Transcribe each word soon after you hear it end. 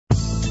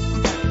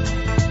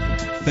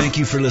Thank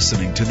you for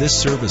listening to this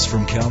service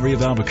from Calvary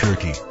of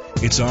Albuquerque.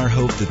 It's our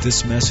hope that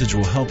this message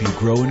will help you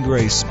grow in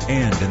grace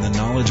and in the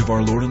knowledge of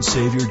our Lord and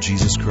Savior,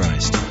 Jesus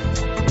Christ.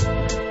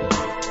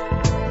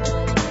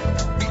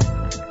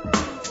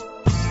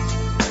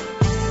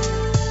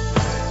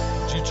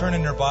 Would you turn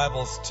in your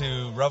Bibles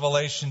to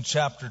Revelation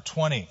chapter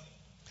 20?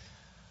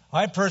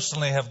 I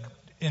personally have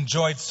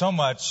enjoyed so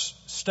much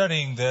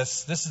studying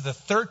this. This is the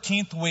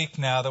 13th week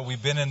now that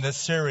we've been in this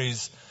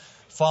series,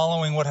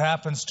 following what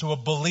happens to a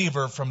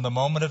believer from the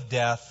moment of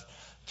death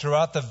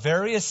throughout the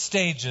various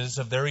stages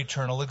of their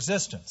eternal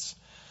existence.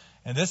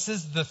 And this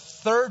is the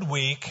third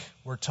week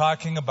we're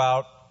talking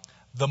about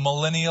the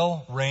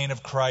millennial reign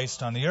of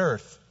Christ on the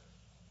earth.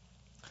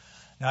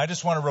 Now, I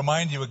just want to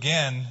remind you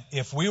again,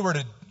 if we were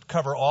to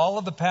cover all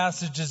of the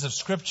passages of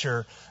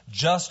Scripture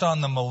just on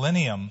the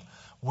millennium,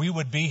 we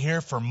would be here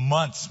for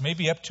months,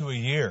 maybe up to a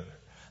year.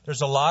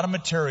 There's a lot of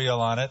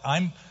material on it.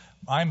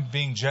 I'm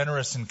being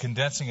generous and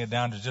condensing it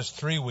down to just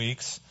 3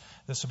 weeks.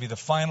 This will be the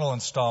final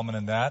installment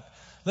in that.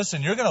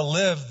 Listen, you're going to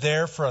live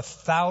there for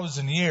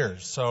 1,000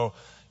 years. So,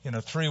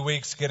 3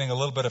 weeks getting a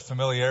little bit of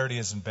familiarity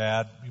isn't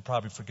bad. You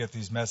probably forget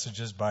these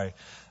messages by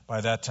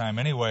that time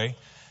anyway.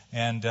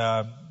 And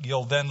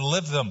you'll then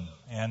live them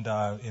and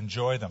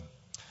enjoy them.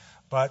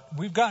 But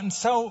we've gotten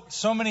so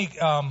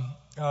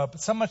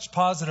much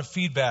positive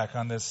feedback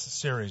on this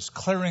series,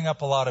 clearing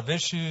up a lot of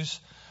issues,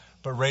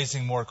 but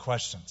raising more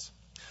questions.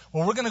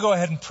 Well, we're going to go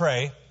ahead and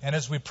pray. And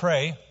as we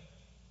pray,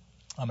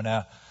 I'm going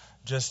to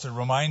just to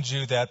remind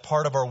you that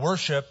part of our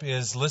worship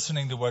is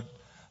listening to what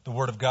the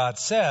Word of God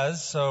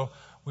says. So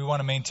we want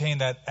to maintain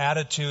that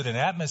attitude and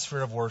atmosphere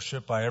of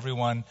worship by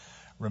everyone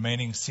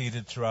remaining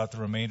seated throughout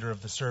the remainder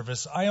of the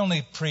service. I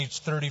only preach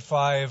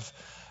 35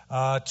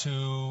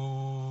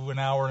 to an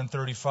hour and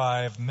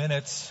 35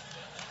 minutes.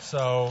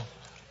 So,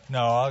 no,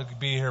 I'll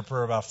be here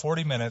for about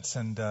 40 minutes,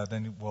 and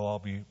then we'll all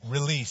be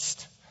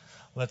released.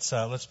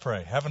 Let's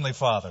pray. Heavenly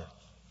Father,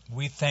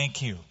 we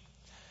thank you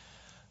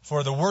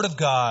for the Word of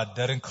God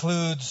that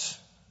includes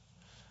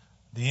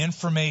the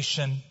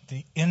information,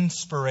 the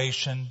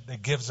inspiration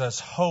that gives us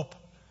hope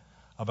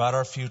about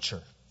our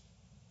future.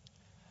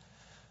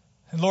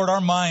 And Lord, our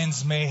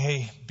minds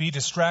may be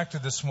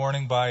distracted this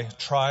morning by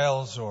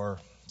trials or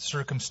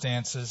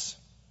circumstances.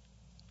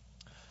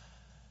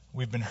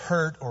 We've been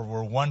hurt or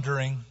we're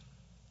wondering.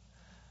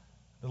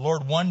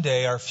 Lord, one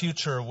day our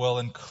future will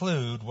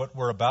include what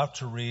we're about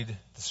to read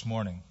this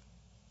morning.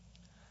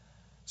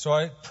 So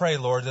I pray,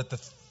 Lord, that the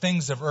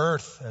things of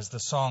earth, as the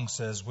song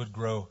says, would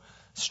grow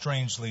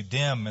strangely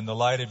dim in the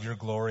light of your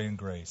glory and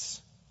grace.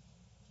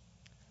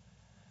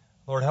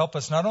 Lord, help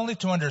us not only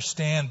to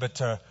understand, but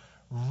to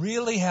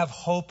really have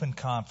hope and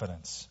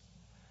confidence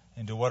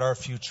into what our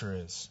future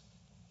is.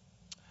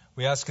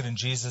 We ask it in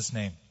Jesus'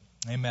 name.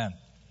 Amen.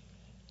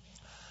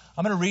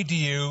 I'm going to read to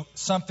you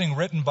something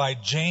written by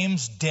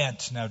James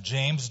Dent. Now,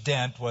 James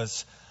Dent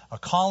was a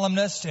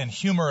columnist and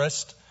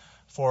humorist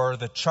for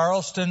the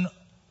Charleston,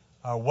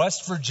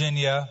 West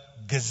Virginia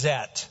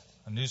Gazette,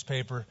 a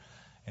newspaper,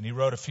 and he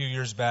wrote a few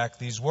years back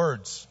these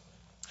words.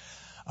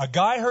 A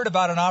guy heard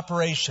about an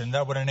operation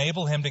that would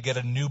enable him to get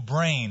a new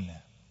brain.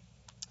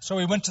 So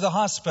he went to the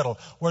hospital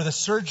where the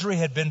surgery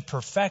had been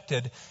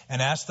perfected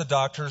and asked the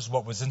doctors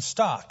what was in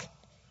stock.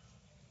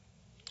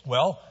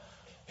 Well,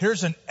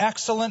 here's an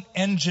excellent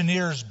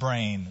engineer's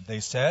brain,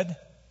 they said.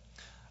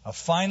 A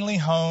finely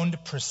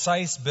honed,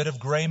 precise bit of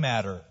gray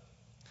matter.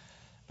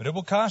 But it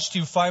will cost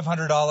you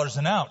 $500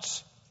 an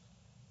ounce.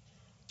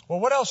 Well,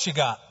 what else you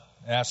got?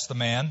 Asked the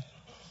man.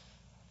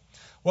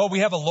 Well, we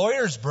have a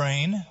lawyer's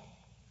brain.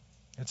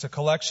 It's a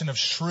collection of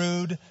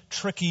shrewd,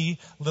 tricky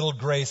little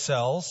gray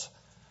cells.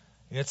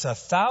 It's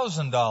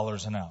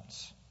 $1,000 an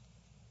ounce.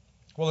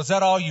 Well, is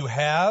that all you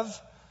have?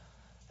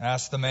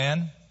 Asked the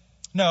man.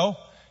 No.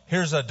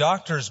 Here's a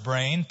doctor's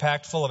brain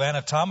packed full of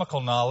anatomical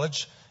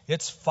knowledge.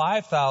 It's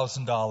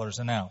 $5,000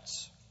 an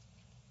ounce.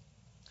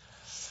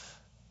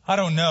 I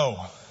don't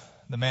know,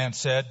 the man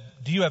said.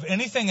 Do you have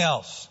anything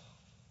else?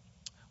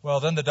 Well,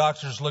 then the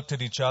doctors looked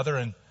at each other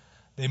and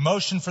they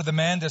motioned for the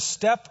man to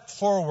step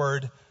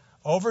forward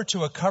over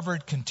to a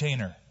covered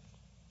container.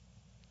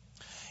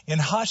 In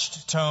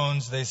hushed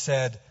tones, they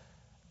said,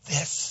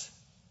 "This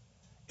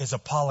is a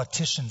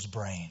politician's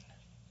brain.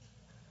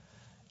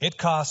 It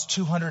costs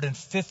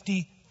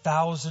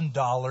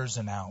 $250,000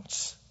 an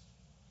ounce."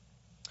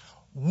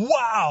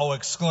 "Wow!"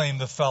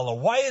 exclaimed the fellow.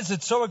 "Why is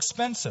it so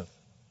expensive?"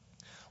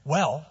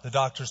 Well, the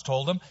doctors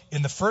told him,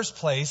 in the first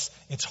place,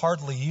 it's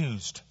hardly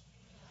used.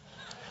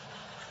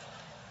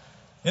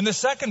 In the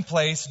second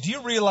place, do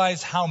you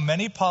realize how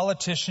many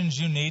politicians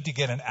you need to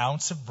get an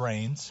ounce of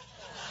brains?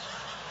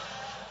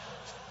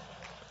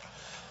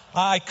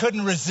 I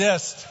couldn't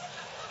resist.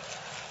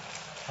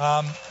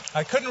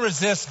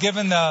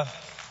 Given the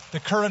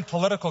current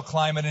political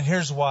climate, and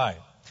here's why.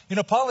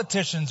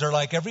 Politicians are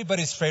like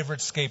everybody's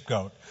favorite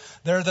scapegoat.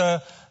 They're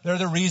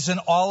the reason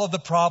all of the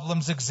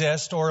problems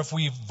exist, or if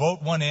we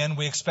vote one in,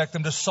 we expect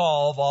them to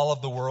solve all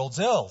of the world's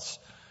ills.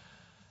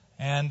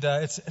 And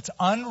it's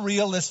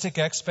unrealistic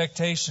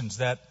expectations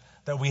that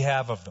we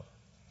have of them.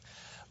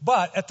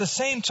 But at the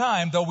same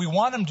time, though we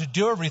want them to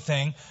do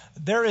everything,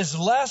 there is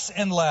less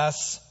and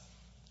less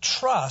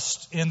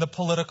trust in the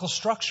political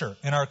structure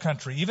in our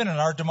country, even in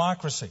our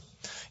democracy.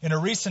 In a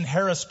recent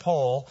Harris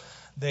poll,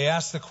 they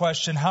asked the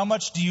question, how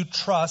much do you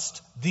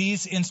trust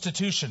these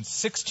institutions?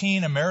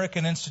 16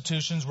 American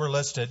institutions were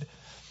listed.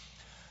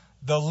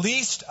 The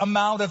least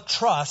amount of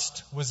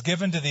trust was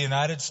given to the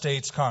United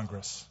States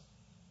Congress.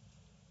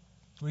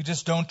 We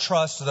just don't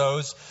trust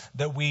those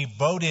that we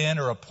vote in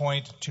or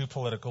appoint to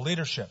political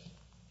leadership.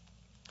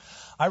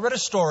 I read a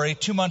story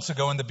 2 months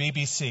ago in the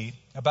BBC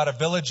about a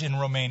village in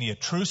Romania.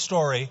 True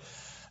story.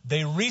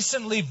 They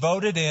recently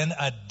voted in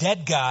a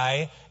dead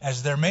guy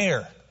as their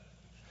mayor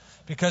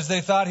because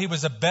they thought he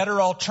was a better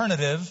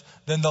alternative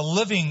than the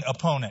living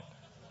opponent.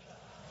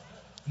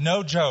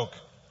 No joke.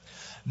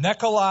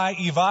 Nicolae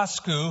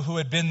Ivascu, who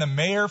had been the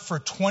mayor for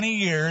 20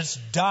 years,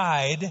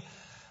 died,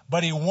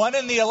 but he won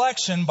in the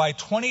election by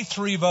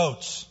 23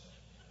 votes.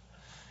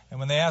 And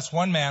when they asked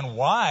one man,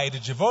 why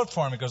did you vote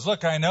for him? He goes,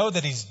 look, I know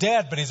that he's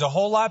dead, but he's a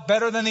whole lot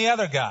better than the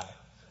other guy.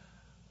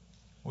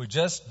 We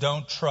just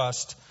don't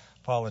trust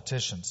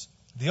politicians.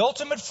 The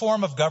ultimate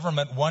form of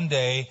government one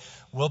day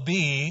will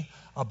be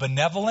a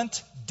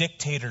benevolent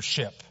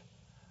dictatorship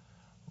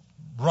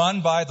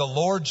run by the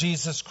Lord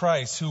Jesus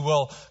Christ, who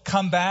will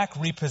come back,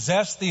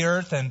 repossess the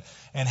earth, and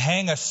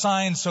hang a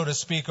sign, so to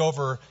speak,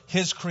 over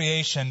his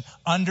creation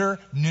under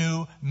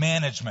new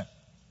management.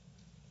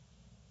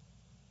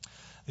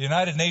 The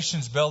United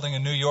Nations building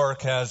in New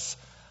York has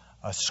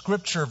a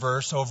scripture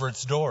verse over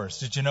its doors.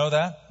 Did you know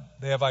that?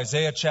 They have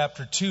Isaiah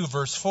chapter 2,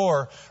 verse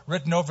 4,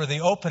 written over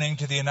the opening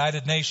to the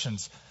United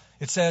Nations.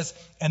 It says,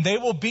 and they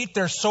will beat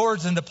their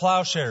swords into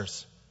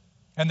plowshares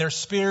and their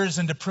spears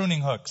into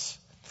pruning hooks.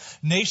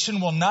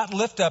 Nation will not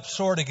lift up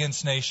sword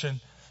against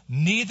nation,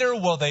 neither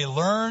will they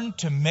learn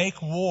to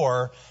make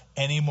war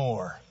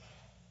anymore.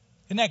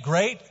 Isn't that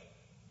great?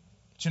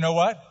 But you know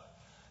what?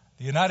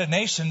 The United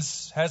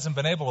Nations hasn't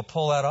been able to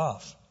pull that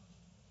off.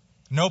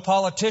 No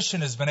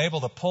politician has been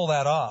able to pull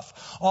that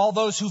off. All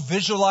those who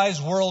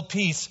visualize world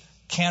peace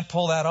can't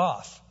pull that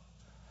off.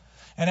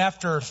 And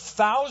after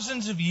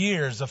thousands of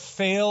years of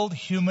failed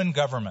human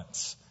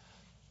governments,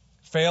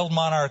 failed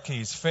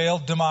monarchies,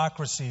 failed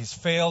democracies,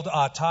 failed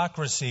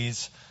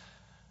autocracies,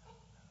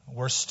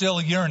 we're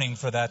still yearning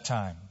for that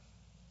time.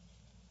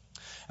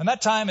 And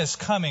that time is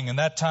coming, and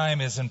that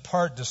time is in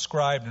part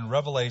described in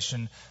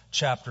Revelation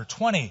chapter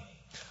 20,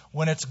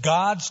 when it's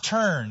God's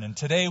turn. And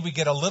today we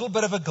get a little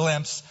bit of a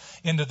glimpse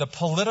into the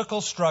political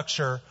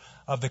structure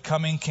of the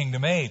coming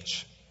kingdom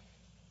age.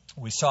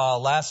 We saw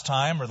last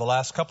time, or the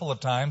last couple of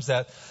times,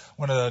 that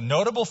one of the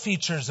notable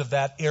features of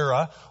that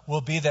era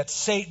will be that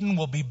Satan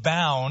will be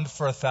bound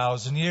for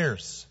 1,000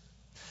 years.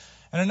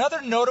 And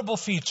another notable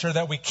feature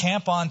that we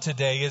camp on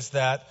today is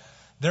that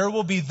there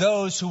will be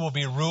those who will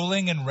be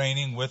ruling and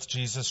reigning with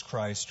Jesus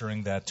Christ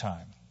during that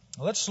time.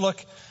 Let's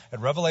look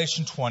at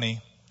Revelation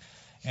 20.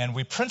 And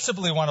we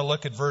principally want to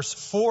look at verse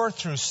 4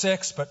 through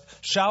 6, but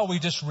shall we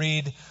just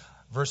read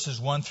verses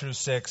 1 through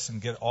 6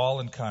 and get all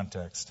in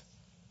context?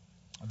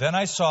 Then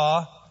I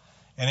saw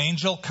an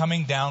angel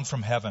coming down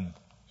from heaven,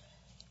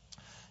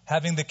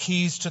 having the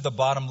keys to the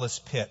bottomless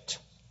pit,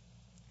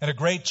 and a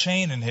great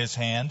chain in his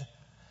hand.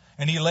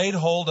 And he laid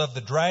hold of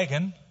the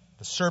dragon,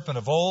 the serpent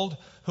of old,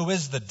 who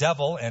is the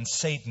devil and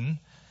Satan,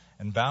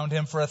 and bound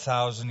him for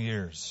 1,000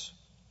 years.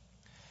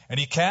 And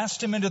he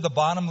cast him into the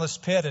bottomless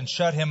pit and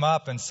shut him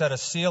up and set a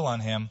seal on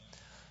him,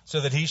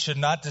 so that he should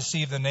not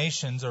deceive the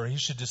nations, or he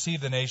should deceive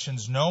the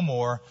nations no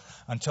more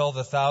until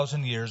the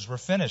 1,000 years were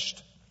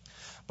finished.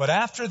 But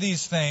after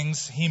these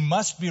things, he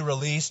must be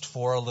released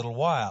for a little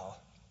while.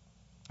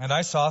 And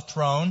I saw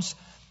thrones,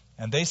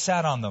 and they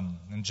sat on them,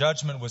 and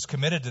judgment was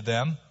committed to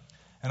them.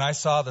 And I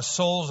saw the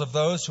souls of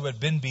those who had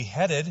been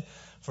beheaded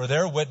for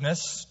their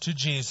witness to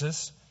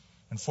Jesus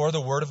and for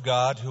the word of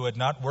God, who had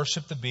not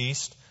worshipped the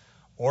beast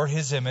or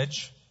his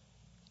image,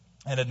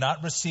 and had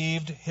not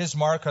received his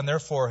mark on their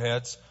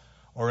foreheads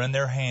or in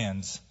their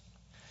hands.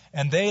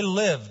 And they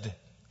lived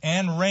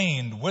and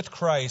reigned with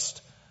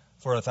Christ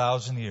for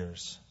 1,000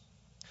 years.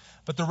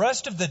 But the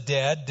rest of the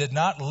dead did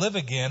not live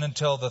again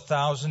until the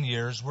 1,000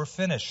 years were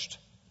finished.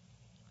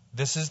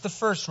 This is the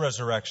first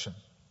resurrection.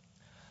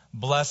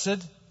 Blessed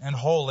and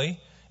holy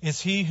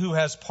is he who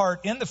has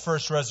part in the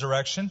first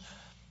resurrection.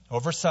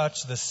 Over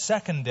such the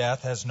second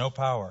death has no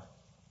power.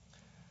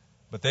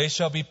 But they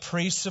shall be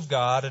priests of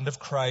God and of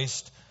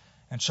Christ,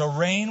 and shall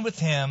reign with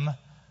him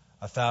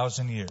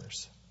 1,000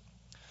 years.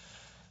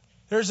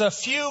 There's a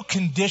few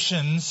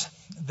conditions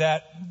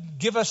that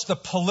give us the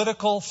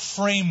political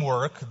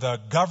framework, the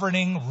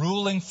governing,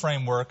 ruling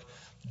framework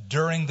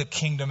during the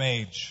kingdom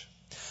age.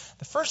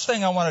 The first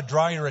thing I want to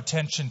draw your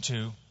attention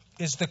to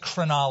is the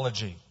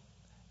chronology,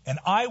 an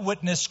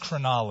eyewitness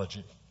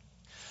chronology.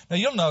 Now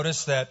you'll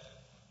notice that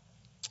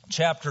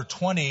chapter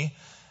 20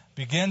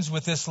 begins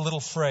with this little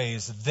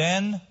phrase,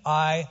 then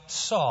I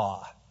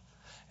saw.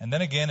 And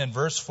then again in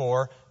verse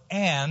 4,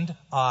 and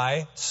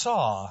I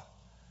saw.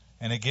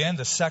 And again,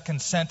 the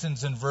second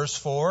sentence in verse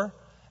 4,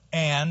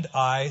 and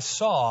I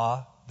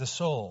saw the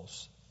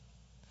souls.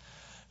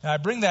 Now, I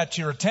bring that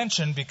to your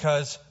attention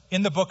because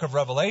in the book of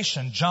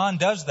Revelation, John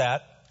does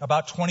that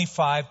about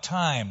 25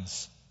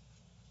 times.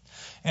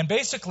 And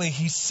basically,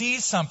 he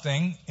sees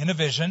something in a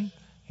vision.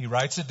 He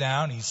writes it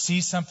down. He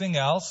sees something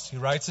else. He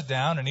writes it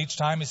down. And each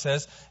time he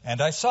says,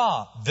 and I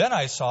saw, then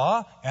I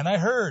saw, and I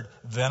heard,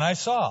 then I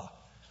saw.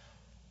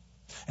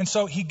 And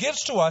so he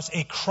gives to us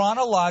a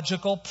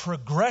chronological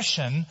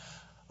progression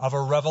of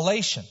a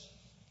revelation.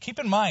 Keep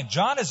in mind,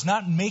 John is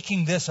not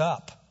making this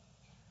up.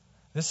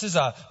 This is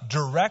a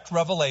direct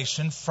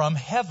revelation from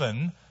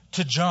heaven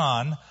to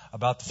John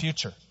about the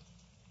future.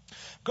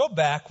 Go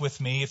back with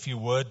me, if you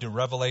would, to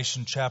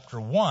Revelation chapter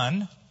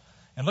 1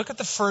 and look at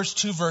the first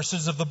 2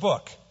 verses of the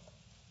book.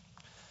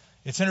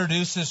 It's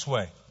introduced this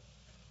way.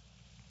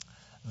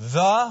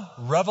 The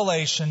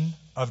revelation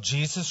of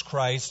Jesus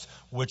Christ,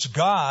 which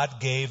God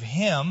gave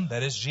him,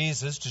 that is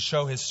Jesus, to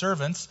show his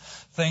servants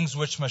things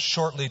which must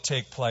shortly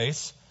take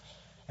place.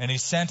 And he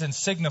sent and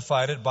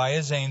signified it by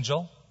his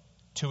angel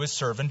to his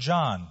servant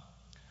John,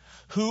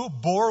 who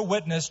bore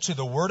witness to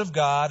the word of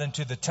God and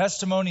to the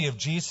testimony of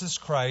Jesus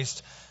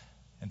Christ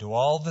and to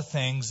all the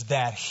things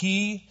that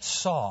he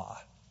saw.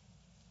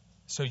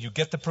 So you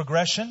get the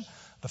progression.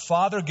 The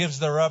Father gives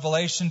the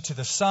revelation to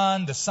the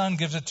Son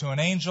gives it to an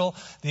angel,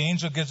 the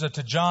angel gives it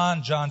to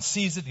John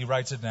sees it, he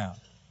writes it down.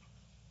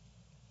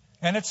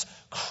 And it's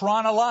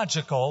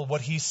chronological,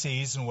 what he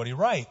sees and what he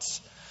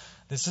writes.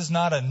 This is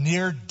not a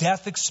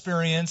near-death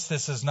experience.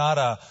 This is not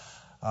a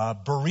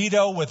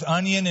burrito with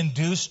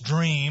onion-induced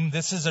dream.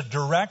 This is a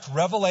direct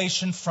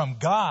revelation from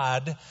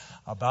God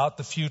about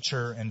the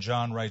future, and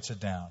John writes it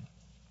down.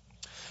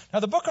 Now,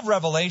 the book of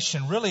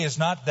Revelation really is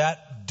not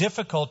that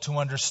difficult to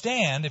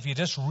understand if you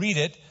just read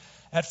it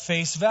at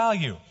face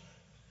value.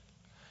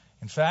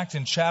 In fact,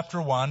 in chapter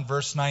 1,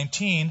 verse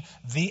 19,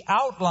 the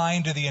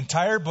outline to the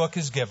entire book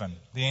is given.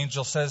 The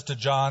angel says to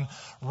John,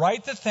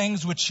 write the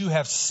things which you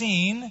have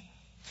seen,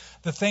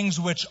 the things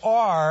which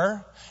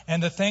are,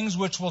 and the things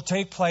which will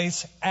take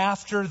place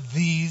after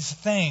these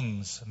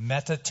things.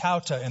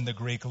 Metatauta in the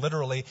Greek,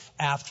 literally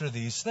after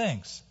these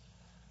things.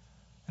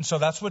 And so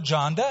that's what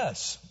John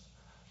does.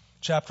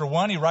 Chapter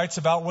 1, he writes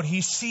about what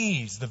he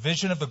sees, the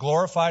vision of the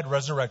glorified,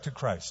 resurrected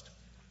Christ.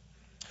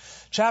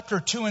 Chapter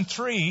 2 and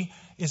 3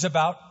 is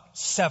about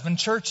 7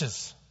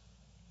 churches.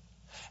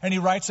 And he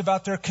writes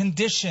about their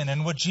condition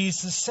and what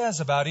Jesus says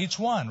about each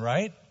one,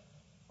 right?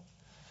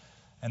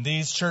 And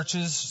these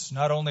churches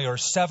not only are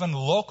 7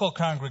 local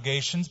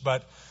congregations,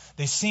 but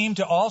they seem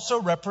to also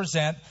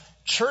represent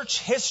church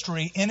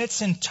history in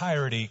its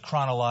entirety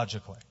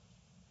chronologically.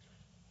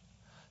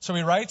 So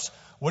he writes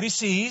what he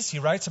sees. He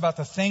writes about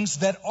the things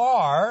that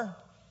are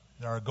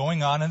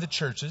going on in the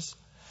churches.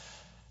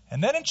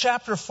 And then in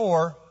chapter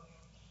 4,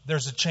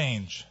 there's a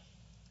change.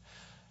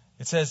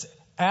 It says,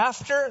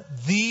 after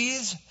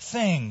these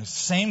things,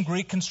 same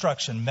Greek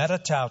construction,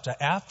 metatauta,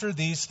 after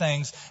these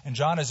things, and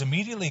John is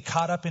immediately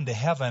caught up into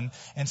heaven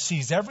and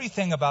sees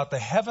everything about the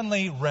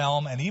heavenly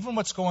realm and even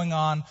what's going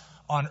on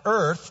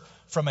earth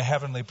from a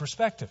heavenly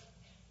perspective.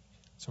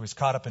 So he's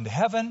caught up into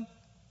heaven.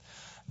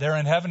 There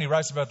in heaven, he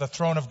writes about the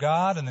throne of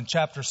God. And then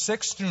chapter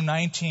 6 through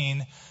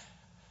 19,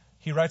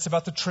 he writes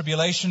about the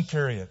tribulation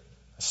period,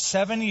 a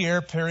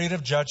 7-year period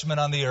of judgment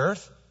on the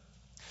earth.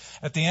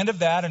 At the end of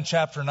that, in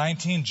chapter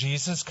 19,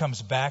 Jesus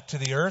comes back to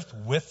the earth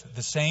with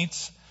the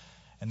saints.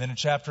 And then in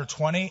chapter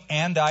 20,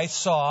 and I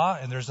saw,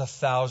 and there's a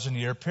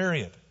 1,000-year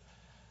period.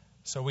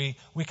 So we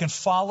can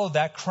follow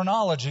that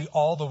chronology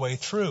all the way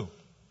through.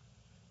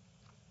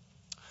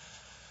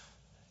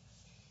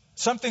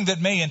 Something that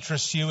may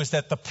interest you is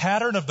that the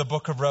pattern of the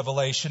book of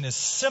Revelation is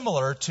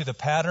similar to the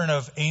pattern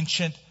of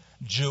ancient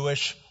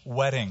Jewish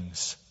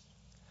weddings.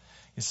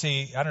 You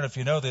see, I don't know if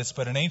you know this,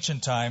 but in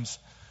ancient times,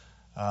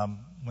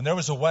 when there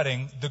was a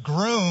wedding, the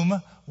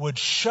groom would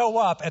show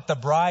up at the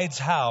bride's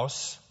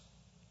house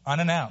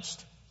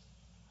unannounced.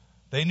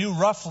 They knew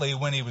roughly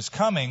when he was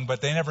coming,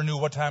 but they never knew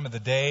what time of the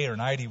day or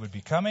night he would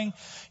be coming.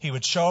 He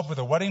would show up with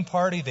a wedding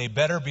party. They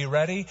better be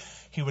ready.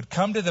 He would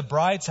come to the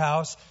bride's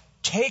house,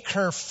 take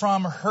her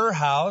from her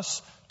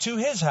house to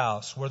his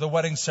house where the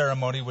wedding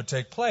ceremony would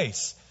take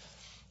place.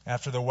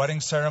 After the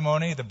wedding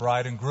ceremony, the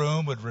bride and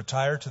groom would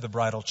retire to the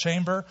bridal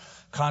chamber,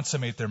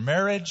 consummate their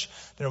marriage.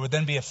 There would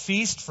then be a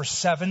feast for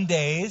 7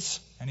 days.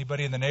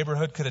 Anybody in the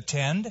neighborhood could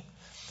attend.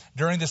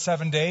 During the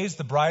 7 days,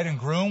 the bride and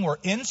groom were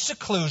in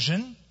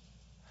seclusion.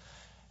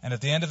 And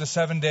at the end of the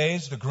 7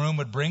 days, the groom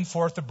would bring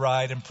forth the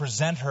bride and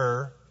present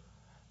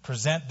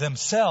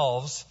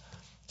themselves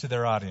to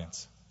their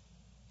audience.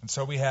 And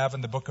so we have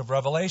in the book of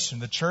Revelation,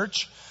 the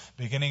church,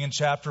 beginning in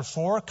chapter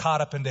 4, caught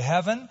up into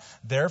heaven,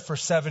 there for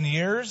 7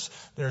 years.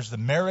 There's the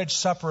marriage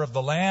supper of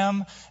the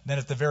Lamb. Then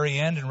at the very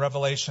end in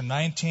Revelation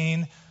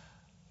 19,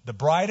 the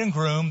bride and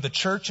groom, the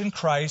church in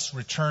Christ,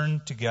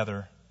 return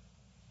together.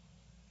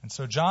 And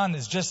so John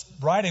is just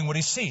writing what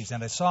he sees.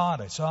 And I saw,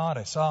 and I saw, and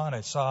I saw, and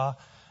I saw.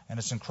 And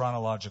it's in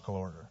chronological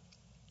order.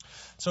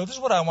 So this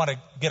is what I want to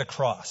get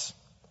across.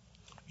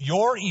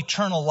 Your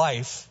eternal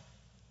life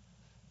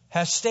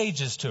has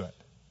stages to it.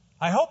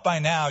 I hope by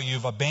now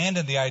you've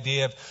abandoned the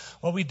idea of,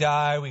 well, we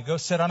die, we go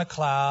sit on a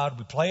cloud,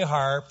 we play a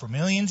harp for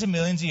millions and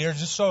millions of years,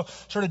 just so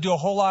sort of do a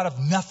whole lot of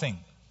nothing.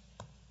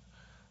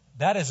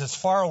 That is as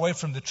far away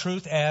from the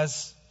truth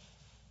as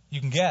you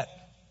can get.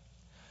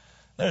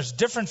 There's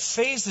different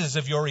phases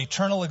of your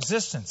eternal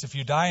existence. If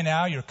you die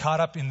now, you're caught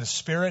up in the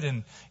Spirit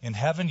in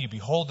heaven. You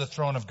behold the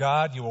throne of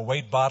God. You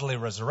await bodily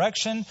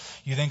resurrection.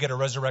 You then get a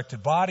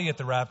resurrected body at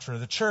the rapture of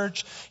the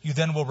church. You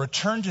then will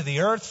return to the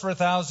earth for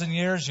 1,000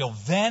 years. You'll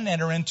then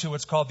enter into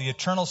what's called the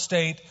eternal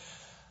state,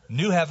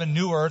 new heaven,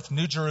 new earth,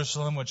 new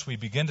Jerusalem, which we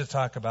begin to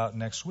talk about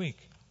next week.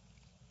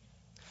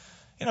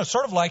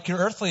 Sort of like your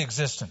earthly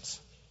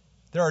existence.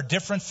 There are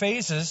different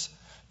phases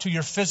to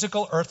your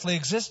physical earthly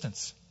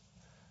existence.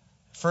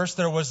 First,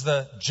 there was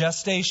the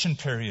gestation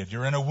period.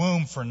 You're in a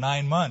womb for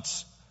 9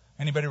 months.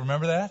 Anybody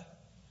remember that?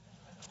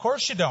 Of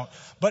course you don't.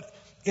 But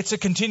it's a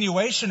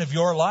continuation of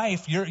your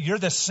life. You're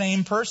the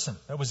same person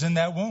that was in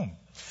that womb.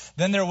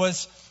 Then there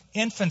was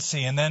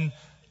infancy, and then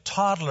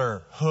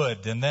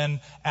toddlerhood, and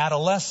then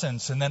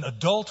adolescence, and then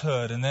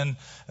adulthood, and then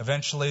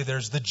eventually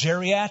there's the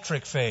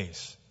geriatric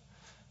phase.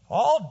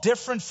 All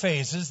different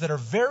phases that are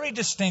very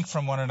distinct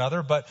from one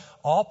another, but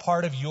all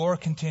part of your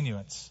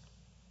continuance.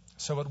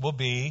 So it will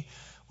be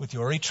with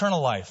your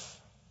eternal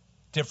life,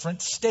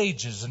 different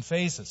stages and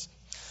phases.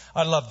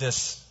 I love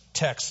this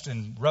text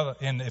in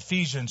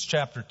Ephesians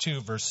chapter 2,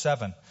 verse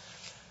 7.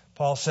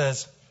 Paul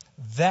says,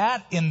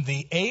 that in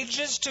the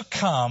ages to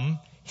come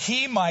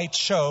he might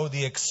show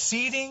the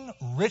exceeding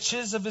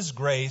riches of his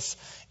grace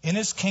in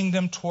his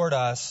kingdom toward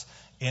us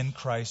in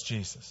Christ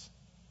Jesus.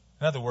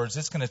 In other words,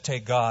 it's going to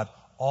take God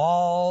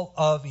all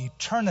of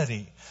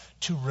eternity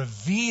to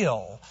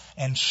reveal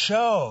and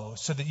show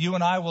so that you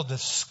and I will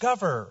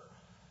discover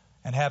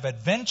and have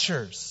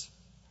adventures.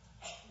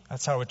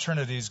 That's how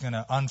eternity is going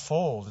to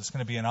unfold. It's going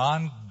to be an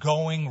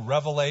ongoing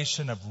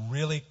revelation of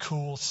really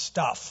cool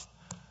stuff.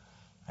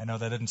 I know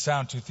that didn't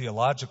sound too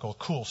theological,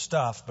 cool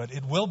stuff, but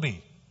it will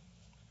be.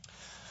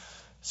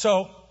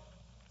 So,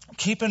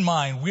 keep in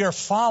mind, we are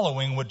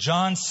following what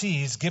John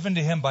sees given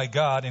to him by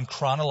God in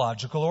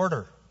chronological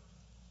order.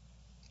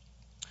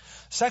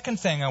 Second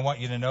thing I want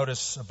you to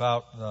notice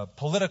about the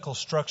political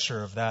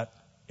structure of that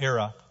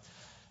era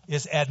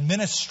is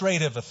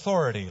administrative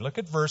authority. Look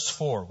at verse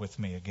 4 with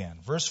me again.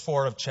 Verse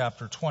 4 of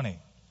chapter 20.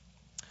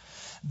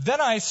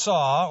 Then I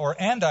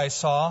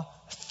saw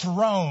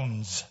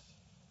thrones,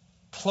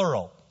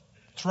 plural,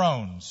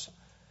 thrones,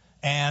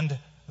 and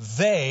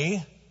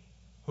they,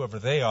 whoever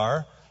they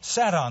are,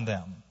 sat on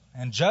them,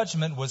 and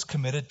judgment was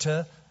committed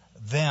to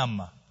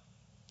them.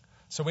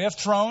 So we have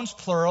thrones,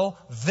 plural,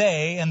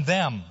 they and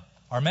them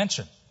are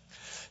mentioned.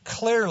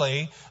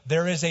 Clearly,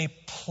 there is a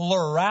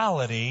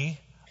plurality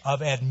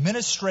of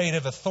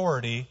administrative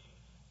authority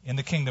in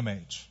the kingdom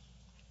age.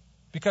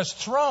 Because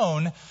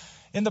throne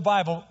in the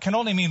Bible can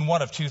only mean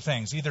one of two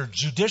things, either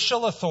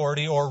judicial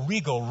authority or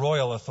regal,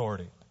 royal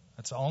authority.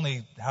 That's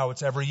only how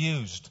it's ever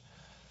used.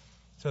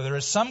 So there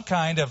is some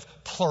kind of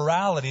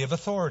plurality of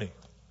authority.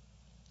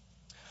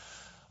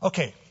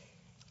 Okay,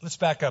 let's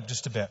back up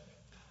just a bit.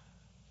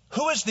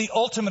 Who is the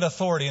ultimate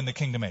authority in the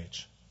kingdom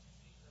age?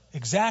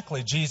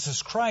 Exactly,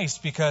 Jesus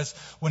Christ, because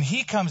when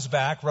he comes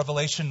back,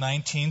 Revelation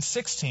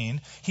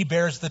 19:16, he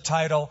bears the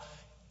title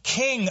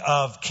King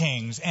of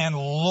Kings and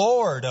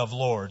Lord of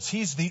Lords.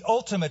 He's the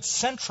ultimate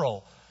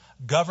central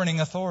governing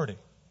authority.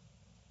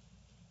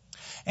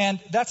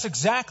 And that's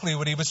exactly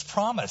what he was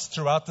promised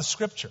throughout the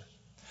Scripture.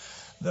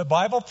 The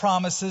Bible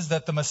promises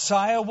that the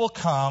Messiah will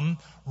come,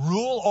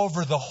 rule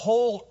over the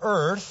whole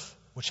earth,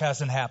 which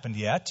hasn't happened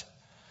yet,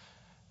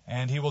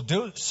 and he will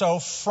do so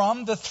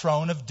from the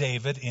throne of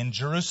David in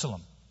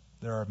Jerusalem.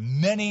 There are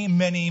many,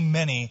 many,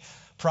 many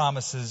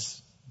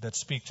promises that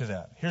speak to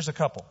that. Here's a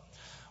couple.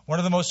 One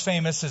of the most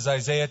famous is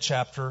Isaiah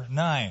chapter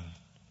 9.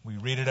 We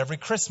read it every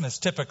Christmas,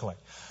 typically.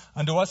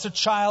 Unto us a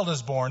child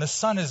is born, a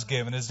son is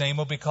given, his name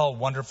will be called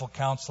Wonderful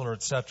Counselor,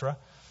 etc.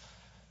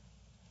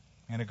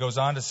 And it goes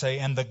on to say,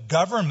 and the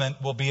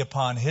government will be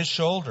upon his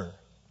shoulder.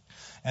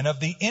 And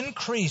of the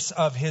increase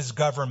of his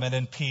government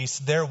and peace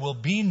there will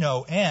be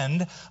no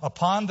end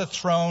upon the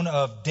throne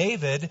of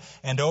David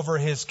and over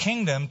his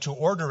kingdom to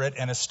order it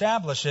and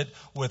establish it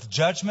with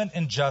judgment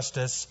and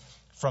justice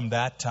from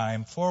that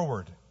time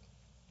forward.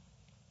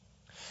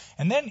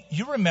 And then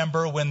you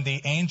remember when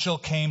the angel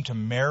came to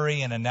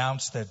Mary and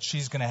announced that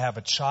she's going to have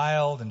a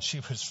child, and she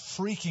was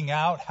freaking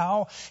out.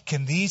 How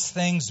can these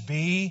things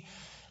be?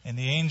 And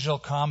the angel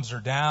calms her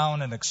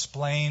down and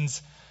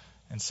explains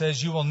and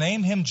says, you will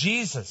name him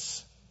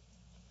Jesus.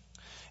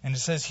 And it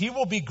says, he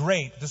will be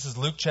great. This is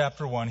Luke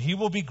chapter 1. He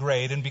will be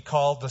great and be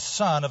called the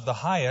Son of the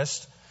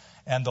Highest.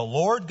 And the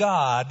Lord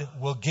God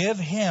will give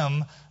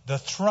him the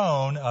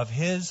throne of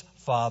his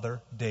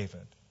father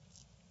David.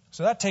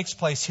 So that takes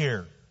place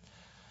here.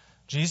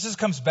 Jesus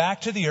comes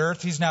back to the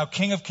earth. He's now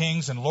King of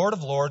Kings and Lord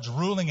of Lords,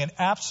 ruling in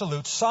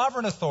absolute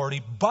sovereign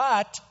authority.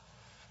 But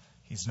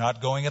he's not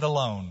going it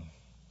alone.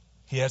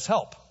 He has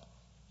help.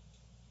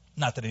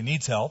 Not that he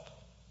needs help,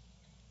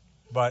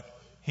 but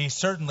he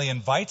certainly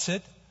invites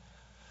it.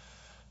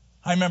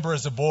 I remember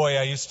as a boy,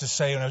 I used to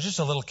say when I was just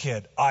a little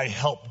kid, I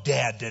helped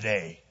Dad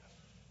today.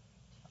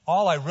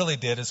 All I really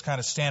did is kind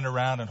of stand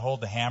around and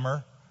hold the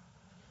hammer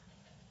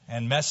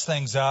and mess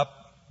things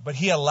up. But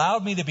he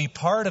allowed me to be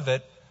part of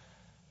it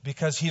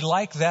because he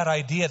liked that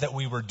idea that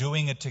we were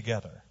doing it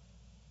together.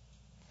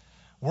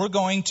 We're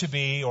going to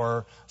be,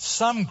 or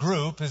some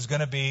group is going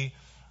to be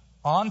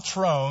on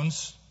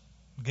thrones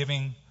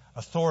giving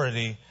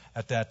authority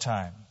at that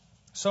time.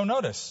 So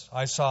notice,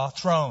 I saw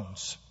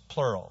thrones,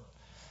 plural.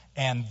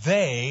 And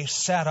they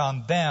sat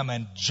on them,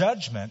 and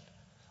judgment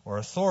or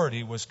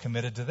authority was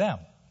committed to them.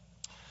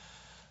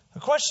 The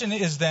question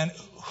is then,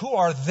 who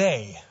are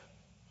they?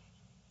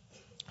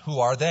 Who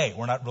are they?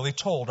 We're not really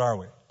told, are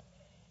we?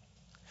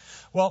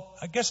 Well,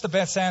 I guess the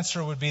best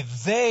answer would be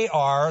they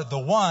are the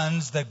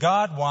ones that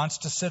God wants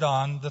to sit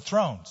on the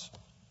thrones.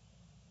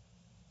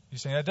 You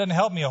say, that doesn't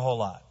help me a whole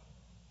lot.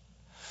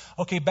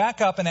 Okay, back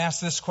up and ask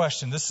this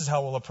question. This is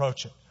how we'll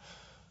approach it.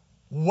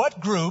 What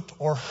group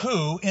or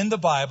who in the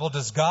Bible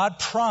does God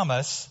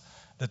promise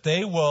that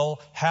they will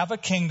have a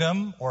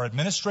kingdom or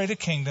administrate a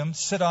kingdom,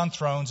 sit on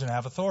thrones, and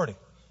have authority?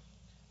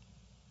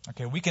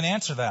 Okay, we can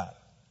answer that.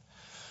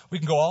 We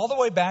can go all the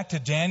way back to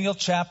Daniel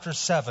chapter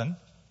 7,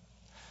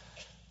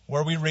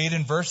 where we read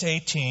in verse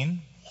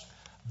 18,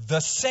 the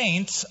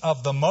saints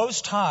of the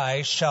Most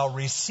High shall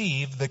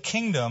receive the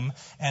kingdom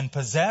and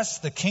possess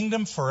the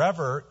kingdom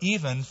forever,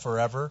 even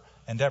forever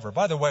and ever.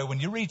 By the way, when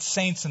you read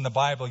saints in the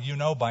Bible, you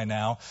know by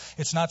now,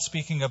 it's not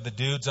speaking of the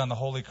dudes on the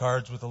holy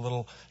cards with the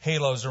little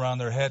halos around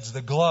their heads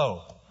that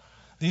glow.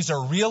 These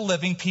are real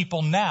living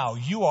people now.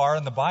 You are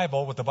in the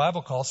Bible what the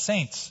Bible calls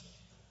saints.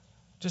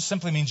 Just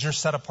simply means you're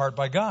set apart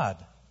by God.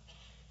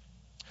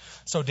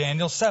 So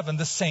Daniel 7,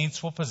 the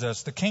saints will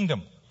possess the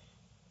kingdom.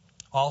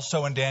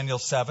 Also in Daniel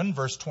 7,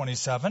 verse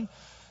 27,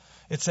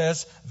 it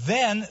says,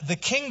 then the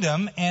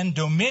kingdom and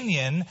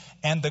dominion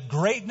and the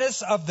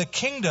greatness of the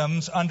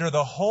kingdoms under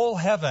the whole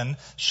heaven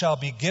shall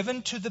be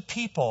given to the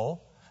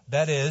people,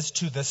 that is,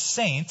 to the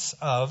saints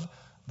of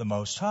the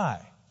Most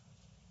High.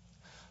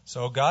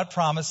 So God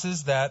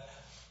promises that,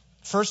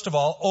 first of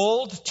all,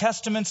 Old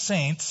Testament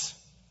saints,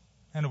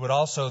 and it would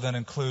also then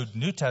include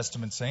New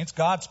Testament saints,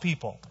 God's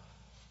people,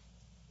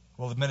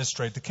 will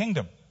administrate the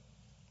kingdom.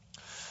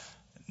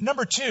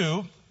 Number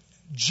two,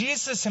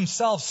 Jesus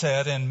himself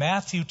said in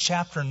Matthew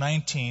chapter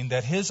 19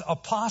 that his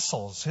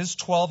apostles, his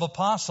 12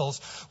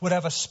 apostles, would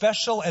have a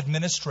special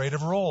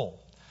administrative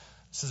role.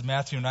 This is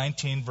Matthew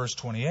 19, verse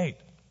 28.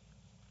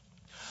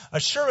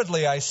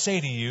 Assuredly, I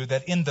say to you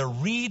that in the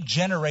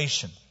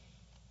regeneration,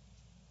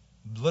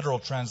 literal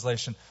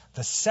translation,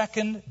 the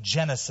second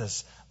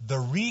Genesis, the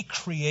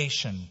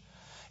recreation,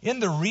 in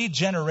the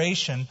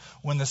regeneration,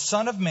 when the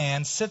Son of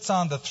Man sits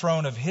on the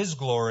throne of his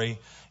glory,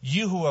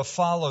 you who have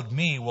followed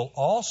me will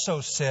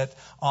also sit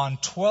on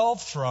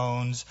 12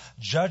 thrones,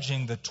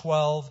 judging the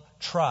 12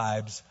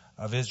 tribes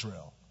of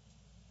Israel.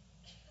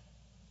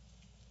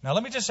 Now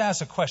let me just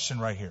ask a question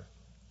right here.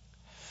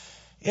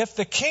 If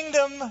the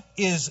kingdom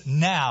is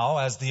now,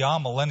 as the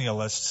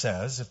amillennialist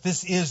says, if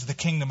this is the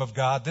kingdom of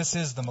God, this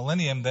is the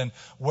millennium, then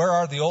where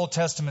are the Old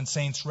Testament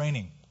saints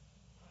reigning?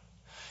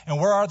 And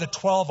where are the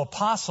 12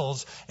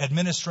 apostles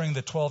administering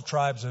the 12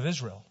 tribes of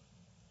Israel?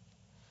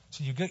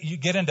 So you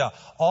get into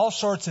all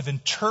sorts of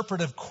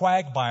interpretive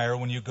quagmire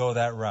when you go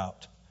that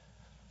route.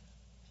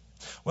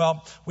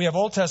 Well, we have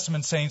Old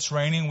Testament saints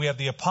reigning. We have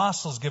the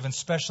apostles given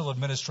special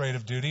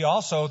administrative duty.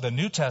 Also, the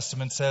New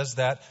Testament says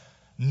that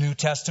New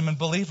Testament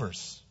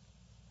believers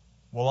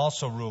will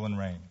also rule and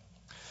reign.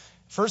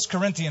 1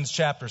 Corinthians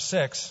chapter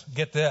 6,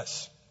 get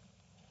this.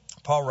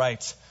 Paul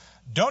writes,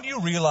 don't you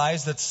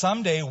realize that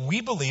someday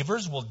we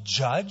believers will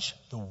judge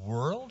the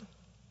world?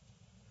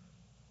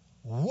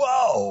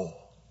 Whoa!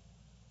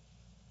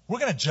 We're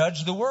going to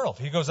judge the world.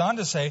 He goes on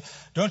to say,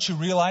 don't you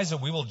realize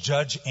that we will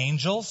judge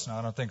angels? Now,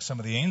 I don't think some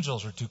of the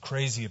angels are too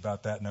crazy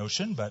about that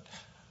notion, but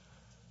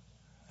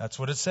that's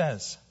what it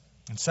says.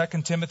 In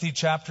 2 Timothy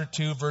chapter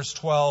 2, verse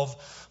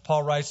 12,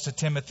 Paul writes to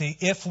Timothy,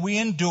 if we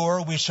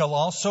endure, we shall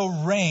also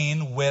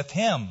reign with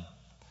him.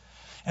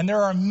 And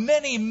there are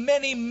many,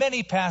 many,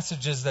 many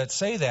passages that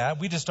say that.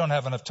 We just don't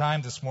have enough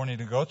time this morning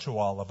to go through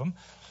all of them.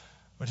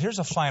 But here's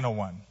a final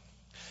one.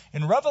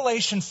 In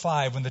Revelation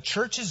 5, when the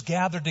church is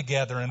gathered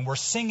together and we're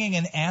singing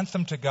an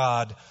anthem to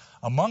God,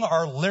 among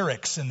our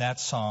lyrics in that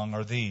song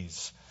are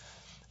these.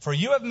 For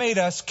you have made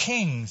us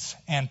kings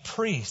and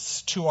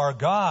priests to our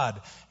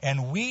God,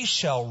 and we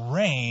shall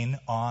reign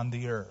on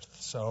the earth.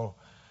 So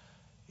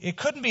it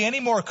couldn't be any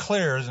more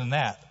clear than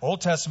that.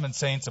 Old Testament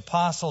saints,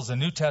 apostles,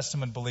 and New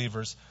Testament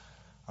believers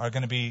are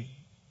going to be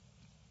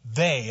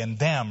they and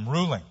them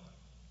ruling.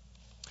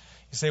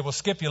 You say, well,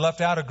 Skip, you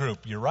left out a group.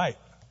 You're right.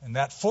 And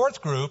that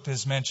fourth group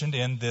is mentioned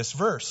in this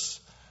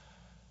verse.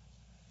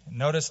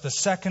 Notice the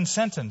second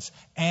sentence.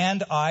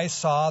 And I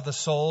saw the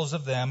souls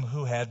of them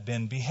who had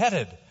been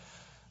beheaded.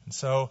 And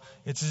so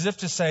it's as if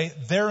to say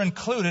they're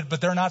included,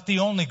 but they're not the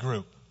only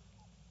group.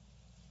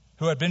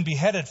 Who had been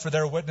beheaded for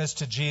their witness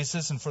to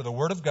Jesus and for the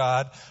word of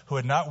God, who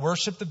had not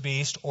worshipped the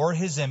beast or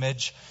his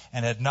image,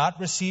 and had not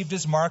received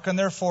his mark on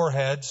their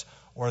foreheads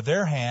or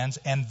their hands,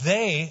 and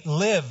they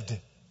lived.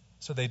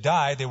 So they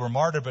died, they were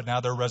martyred, but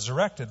now they're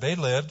resurrected. They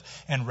lived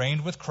and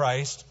reigned with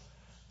Christ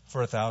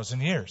for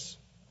 1,000 years.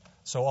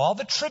 So all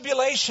the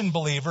tribulation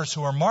believers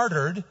who are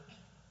martyred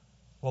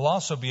will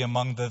also be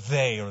among the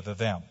they or the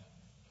them.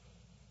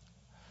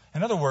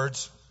 In other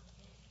words,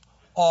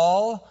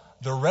 all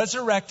the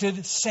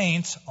resurrected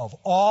saints of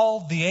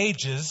all the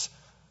ages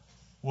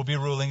will be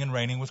ruling and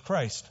reigning with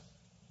Christ.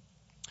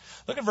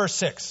 Look at verse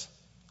 6.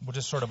 We'll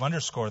just sort of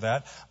underscore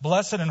that.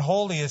 Blessed and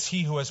holy is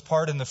he who has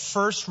part in the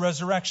first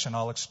resurrection.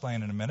 I'll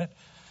explain in a minute.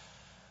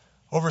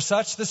 Over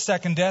such the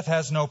second death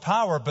has no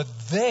power, but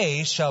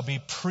they shall be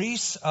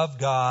priests of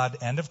God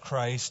and of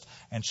Christ,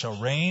 and shall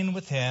reign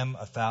with him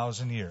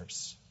 1,000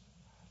 years.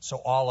 So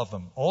all of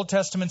them. Old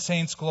Testament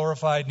saints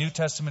glorified, New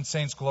Testament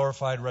saints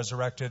glorified,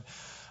 resurrected.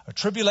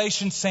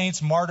 Tribulation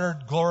saints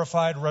martyred,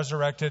 glorified,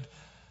 resurrected.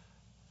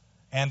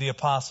 And the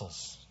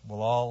apostles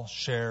will all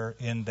share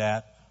in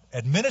that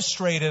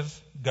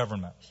administrative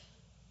government.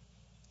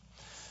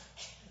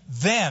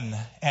 Then,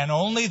 and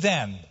only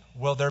then,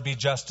 will there be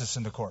justice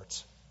in the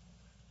courts.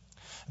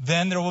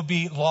 Then there will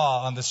be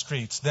law on the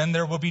streets. Then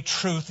there will be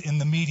truth in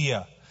the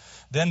media.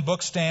 Then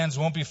bookstands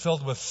won't be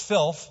filled with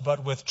filth,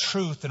 but with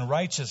truth and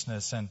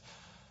righteousness. And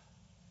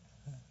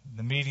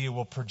the media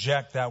will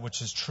project that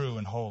which is true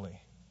and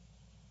holy.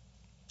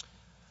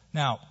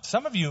 Now,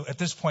 some of you at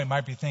this point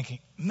might be thinking,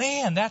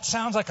 man, that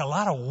sounds like a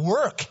lot of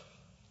work.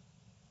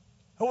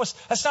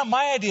 That's not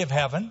my idea of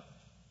heaven.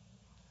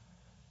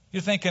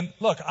 You're thinking,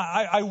 look,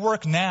 I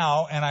work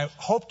now and I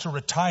hope to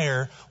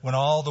retire when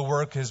all the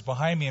work is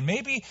behind me. And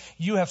maybe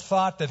you have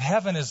thought that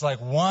heaven is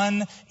like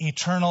one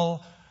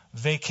eternal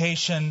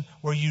vacation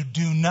where you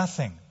do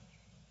nothing.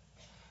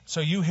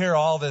 So you hear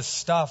all this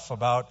stuff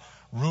about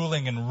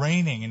ruling and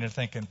reigning and you're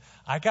thinking,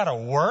 I got to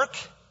work?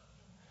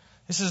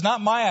 This is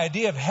not my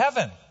idea of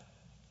heaven.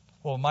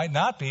 Well, it might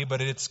not be, but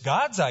it's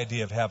God's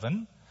idea of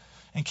heaven.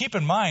 And keep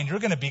in mind, you're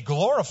going to be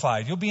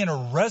glorified. You'll be in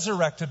a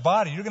resurrected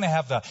body. You're going to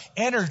have the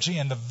energy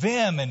and the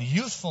vim and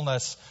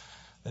youthfulness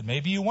that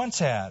maybe you once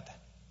had.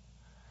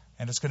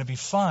 And it's going to be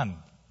fun.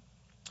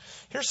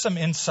 Here's some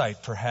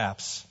insight,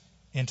 perhaps,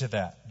 into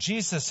that.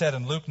 Jesus said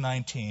in Luke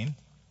 19,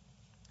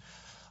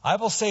 I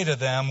will say to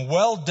them,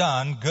 well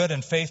done, good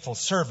and faithful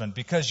servant,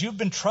 because you've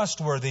been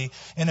trustworthy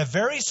in a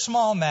very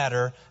small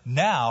matter.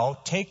 Now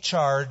take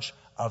charge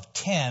of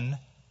 10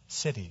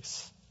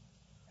 cities.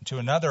 And to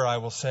another I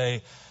will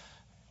say,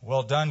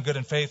 well done, good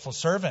and faithful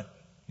servant.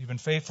 You've been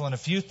faithful in a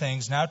few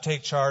things. Now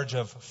take charge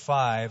of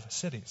 5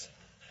 cities.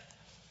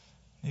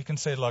 You can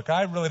say, look,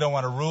 I really don't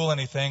want to rule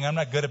anything. I'm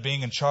not good at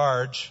being in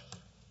charge.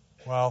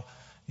 Well,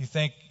 you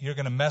think you're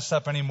going to mess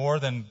up any more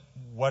than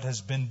what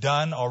has been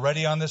done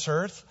already on this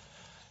earth?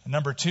 And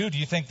number 2, do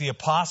you think the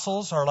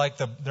apostles are like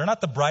they're not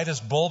the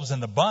brightest bulbs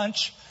in the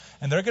bunch,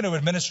 and they're going to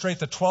administrate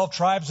the 12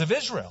 tribes of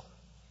Israel?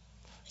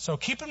 So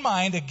keep in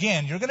mind,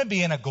 again, you're going to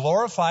be in a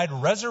glorified,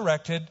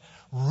 resurrected,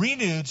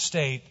 renewed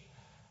state,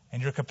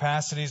 and your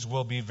capacities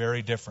will be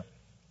very different.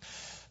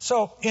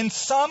 So in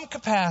some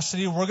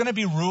capacity, we're going to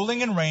be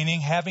ruling and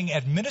reigning, having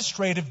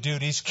administrative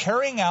duties,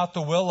 carrying out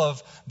the will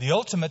of the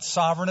ultimate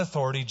sovereign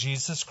authority,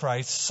 Jesus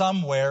Christ,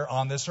 somewhere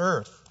on this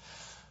earth.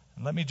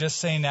 And let me just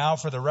say now,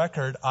 for the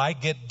record, I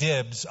get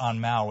dibs on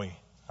Maui.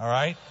 All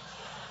right?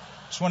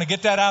 Just want to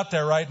get that out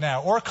there right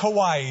now. Or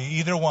Kauai,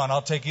 either one.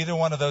 I'll take either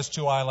one of those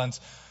 2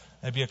 islands.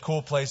 That'd be a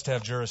cool place to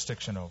have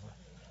jurisdiction over.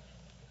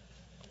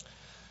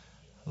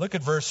 Look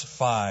at verse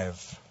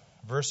 5.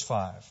 Verse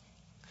 5.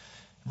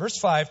 Verse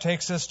 5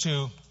 takes us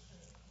to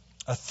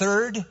a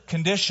third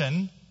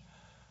condition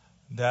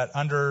that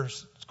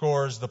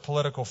underscores the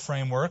political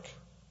framework,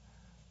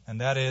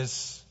 and that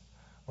is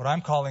what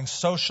I'm calling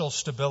social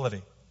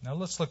stability. Now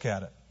let's look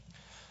at it.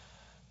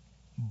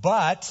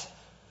 But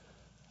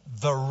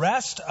the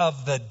rest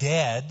of the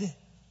dead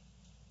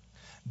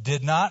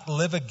did not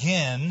live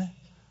again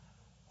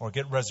or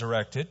get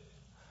resurrected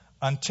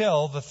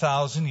until the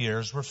 1,000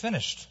 years were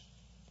finished.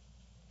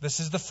 This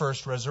is the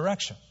first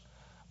resurrection.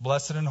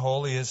 Blessed and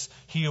holy is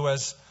he who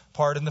has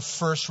part in the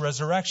first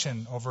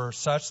resurrection. Over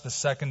such the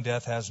second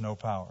death has no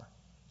power.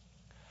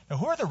 Now,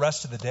 who are the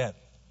rest of the dead?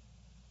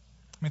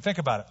 I mean, think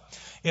about it.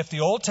 If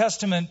the Old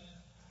Testament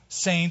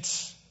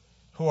saints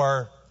who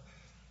are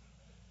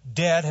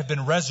dead have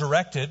been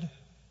resurrected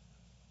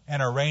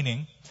and are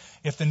reigning,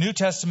 if the New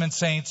Testament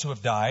saints who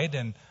have died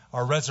and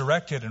are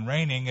resurrected and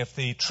reigning, if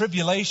the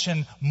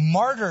tribulation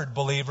martyred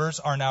believers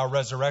are now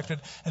resurrected,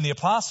 and the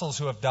apostles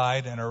who have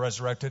died and are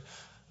resurrected,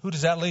 who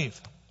does that leave?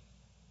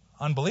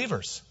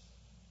 Unbelievers.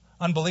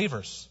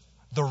 Unbelievers.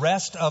 The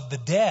rest of the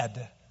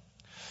dead.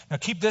 Now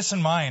keep this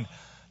in mind.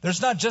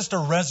 There's not just a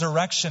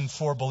resurrection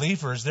for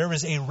believers. There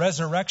is a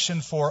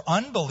resurrection for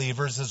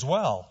unbelievers as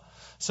well,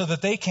 so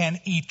that they can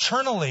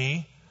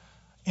eternally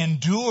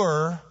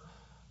endure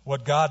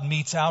what God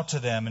metes out to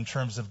them in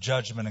terms of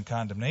judgment and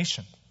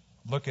condemnation.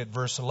 Look at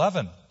verse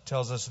 11. It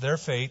tells us their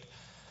fate.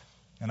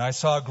 And I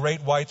saw a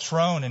great white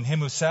throne and him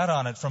who sat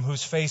on it, from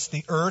whose face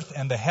the earth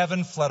and the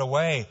heaven fled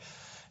away.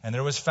 And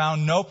there was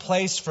found no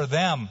place for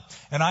them.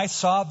 And I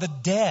saw the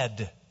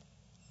dead,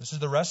 This is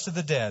the rest of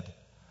the dead,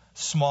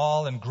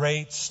 small and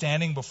great,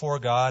 standing before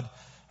God.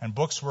 And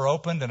books were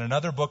opened, and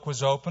another book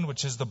was opened,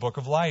 which is the book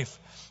of life.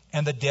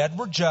 And the dead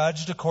were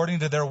judged according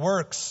to their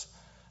works,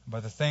 by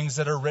the things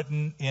that are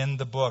written in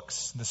the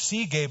books. The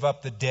sea gave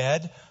up the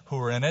dead who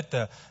were in it.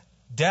 The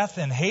death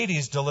and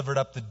Hades delivered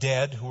up the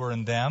dead who were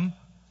in them.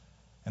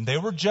 And they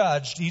were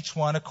judged, each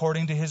one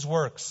according to his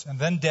works. And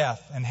then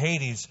death and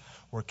Hades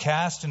were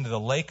cast into the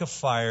lake of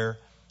fire.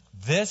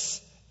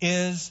 This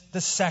is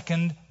the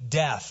second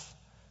death.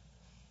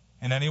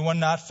 And anyone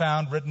not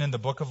found written in the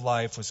book of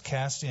life was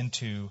cast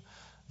into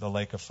the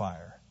lake of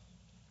fire.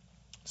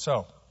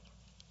 So,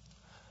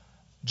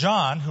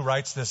 John, who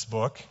writes this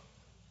book,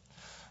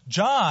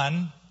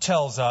 John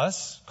tells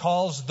us,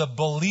 calls the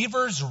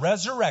believer's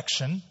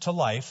resurrection to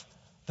life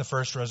the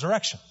first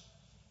resurrection,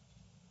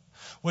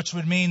 which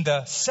would mean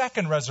the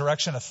second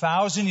resurrection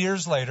 1,000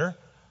 years later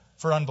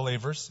for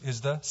unbelievers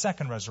is the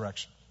second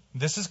resurrection.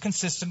 This is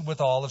consistent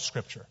with all of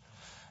Scripture.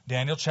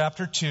 Daniel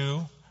chapter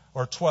 2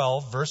 or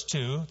 12, verse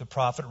 2, the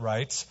prophet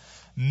writes,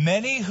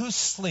 "Many who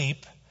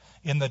sleep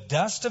in the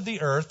dust of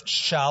the earth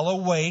shall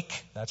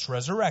awake," that's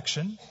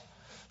resurrection,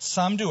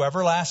 "some to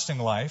everlasting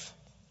life,"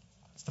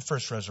 that's the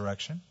first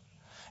resurrection,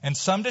 "and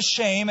some to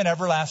shame and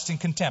everlasting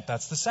contempt,"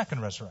 that's the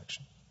second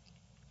resurrection.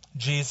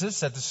 Jesus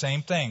said the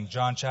same thing.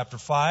 John chapter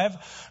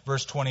 5,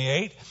 verse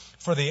 28,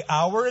 "For the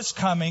hour is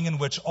coming in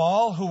which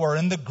all who are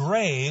in the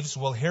graves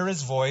will hear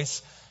his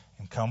voice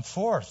and come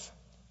forth."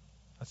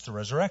 That's the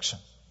resurrection.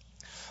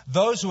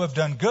 "Those who have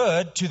done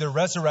good to the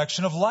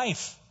resurrection of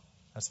life."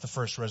 That's the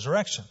first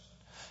resurrection.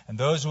 "And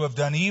those who have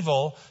done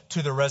evil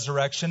to the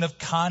resurrection of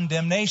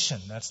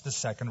condemnation." That's the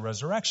second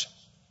resurrection.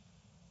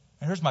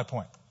 And here's my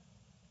point.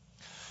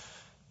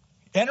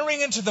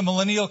 Entering into the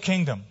millennial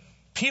kingdom,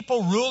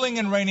 people ruling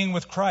and reigning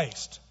with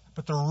Christ,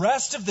 but the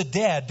rest of the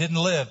dead didn't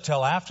live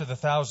till after the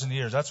 1,000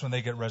 years. That's when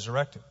they get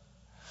resurrected.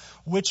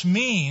 Which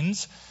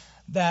means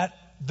that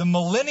the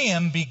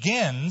millennium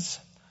begins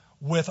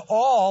with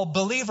all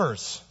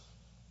believers.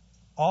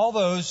 All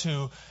those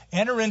who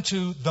enter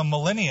into the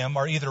millennium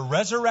are either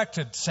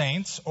resurrected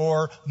saints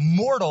or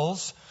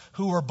mortals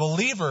who are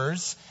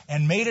believers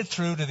and made it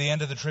through to the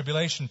end of the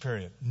tribulation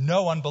period.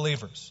 No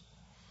unbelievers.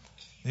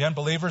 The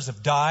unbelievers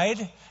have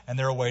died and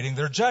they're awaiting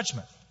their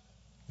judgment.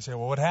 You say,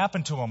 well, what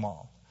happened to them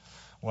all?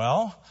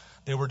 Well,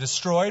 they were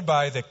destroyed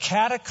by the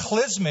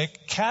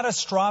cataclysmic,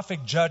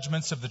 catastrophic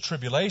judgments of the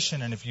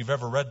tribulation. And if you've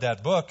ever read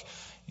that book,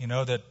 you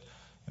know that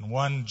in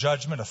one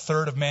judgment,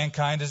 1/3 of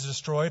mankind is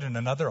destroyed, and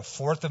another,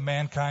 1/4 of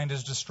mankind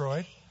is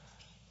destroyed.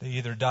 They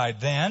either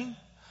died then,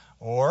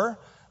 or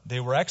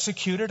they were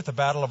executed at the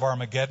Battle of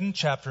Armageddon,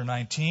 chapter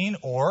 19,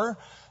 or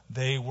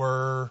they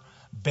were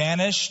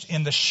banished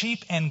in the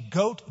sheep and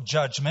goat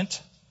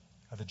judgment,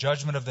 the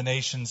judgment of the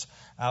nations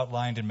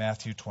outlined in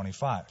Matthew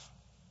 25.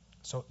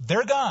 So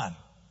they're gone.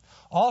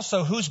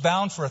 Also, who's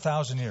bound for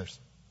 1,000 years?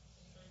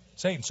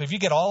 Satan. So if you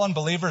get all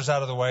unbelievers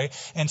out of the way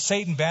and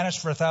Satan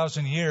banished for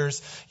 1,000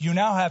 years, you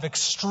now have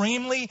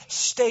extremely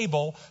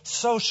stable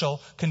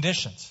social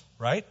conditions,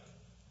 right?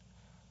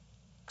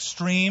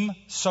 Extreme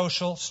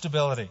social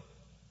stability.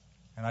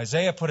 And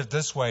Isaiah put it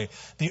this way: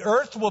 "The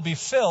earth will be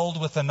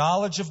filled with the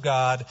knowledge of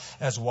God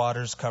as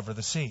waters cover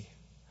the sea."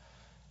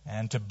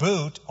 And to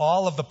boot,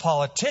 all of the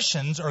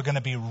politicians are going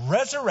to be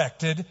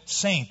resurrected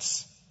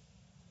saints.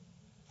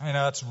 I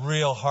know it's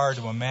real hard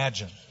to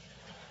imagine.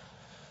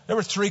 There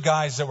were 3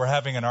 guys that were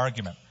having an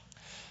argument.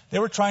 They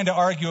were trying to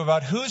argue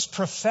about whose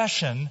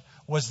profession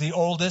was the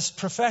oldest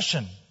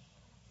profession.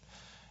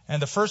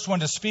 And the first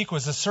one to speak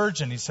was a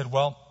surgeon. He said,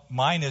 well,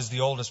 mine is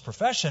the oldest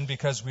profession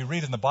because we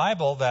read in the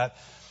Bible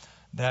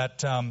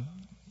that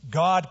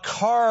God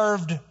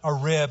carved a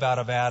rib out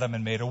of Adam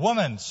and made a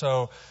woman.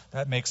 So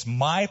that makes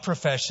my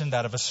profession,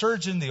 that of a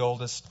surgeon, the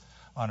oldest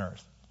on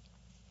earth.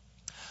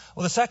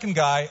 Well, the second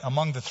guy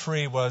among the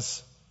 3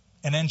 was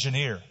an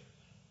engineer.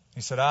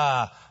 He said,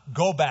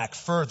 go back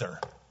further.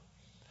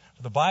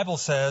 The Bible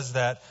says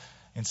that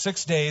in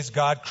 6 days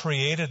God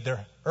created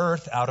the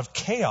earth out of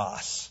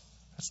chaos.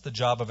 That's the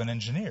job of an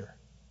engineer.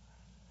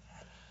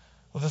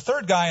 Well, the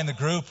third guy in the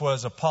group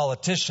was a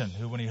politician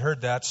who, when he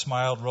heard that,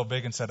 smiled real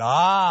big and said,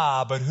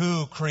 but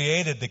who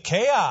created the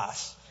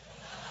chaos?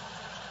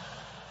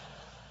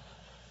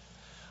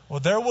 Well,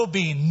 there will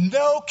be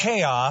no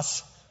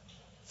chaos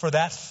for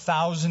that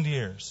 1,000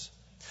 years,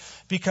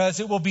 because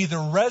it will be the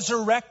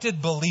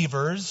resurrected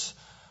believers,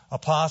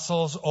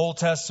 apostles, Old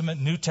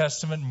Testament, New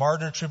Testament,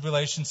 martyr,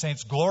 tribulation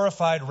saints,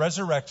 glorified,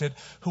 resurrected,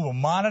 who will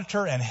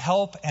monitor and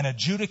help and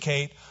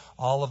adjudicate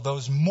all of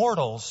those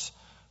mortals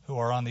who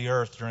are on the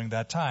earth during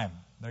that time.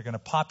 They're going to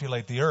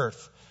populate the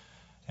earth,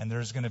 and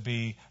there's going to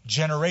be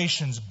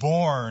generations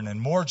born and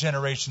more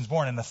generations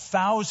born, and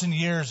 1,000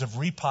 years of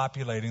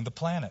repopulating the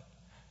planet.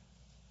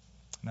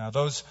 Now,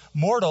 those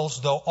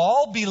mortals, though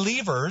all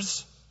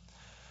believers,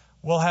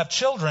 will have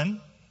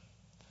children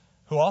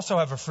who also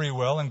have a free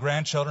will, and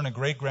grandchildren and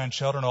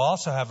great-grandchildren who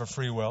also have a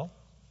free will.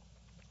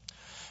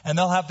 And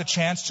they'll have the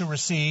chance to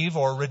receive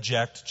or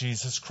reject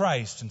Jesus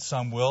Christ. And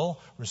some will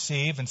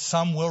receive and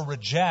some will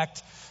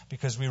reject,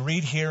 because we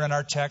read here in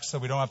our text, though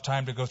we don't have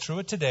time to go through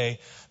it today,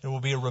 there will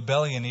be a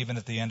rebellion even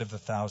at the end of the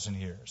 1,000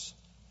 years.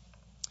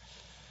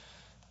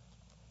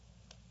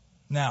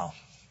 Now,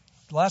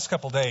 the last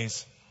couple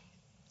days,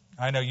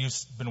 I know you've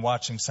been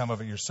watching some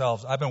of it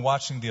yourselves. I've been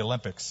watching the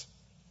Olympics.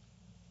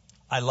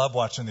 I love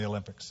watching the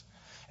Olympics.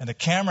 And the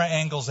camera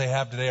angles they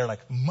have today are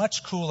like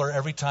much cooler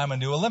every time a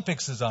new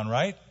Olympics is on,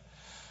 right?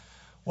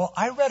 Well,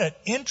 I read an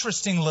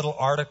interesting little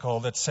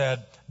article that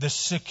said the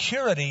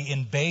security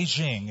in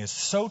Beijing is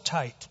so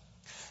tight.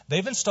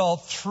 They've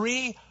installed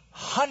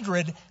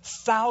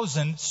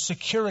 300,000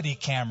 security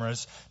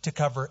cameras to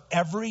cover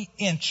every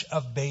inch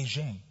of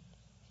Beijing.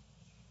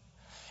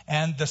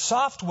 And the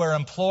software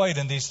employed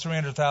in these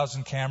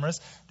 300,000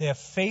 cameras, they have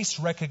face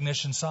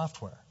recognition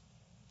software.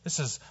 This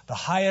is the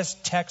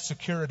highest tech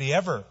security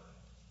ever.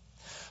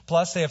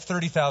 Plus, they have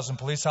 30,000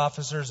 police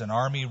officers and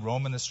army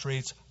roaming the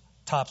streets,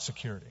 top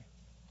security.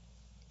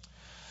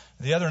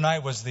 The other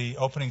night was the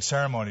opening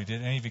ceremony.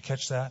 Did any of you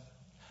catch that?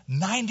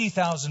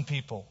 90,000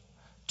 people,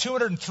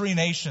 203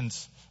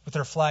 nations with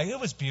their flag. It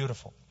was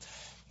beautiful.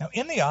 Now,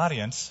 in the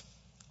audience,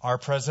 our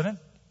president,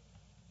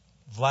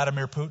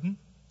 Vladimir Putin,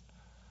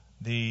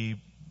 the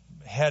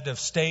head of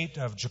state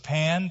of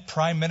Japan,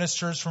 prime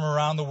ministers from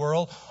around the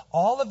world,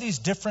 all of these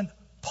different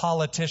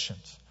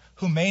politicians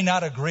who may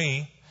not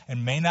agree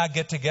and may not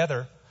get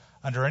together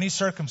under any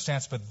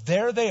circumstance, but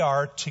there they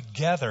are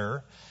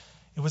together.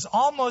 It was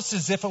almost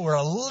as if it were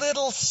a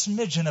little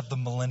smidgen of the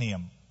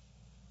millennium.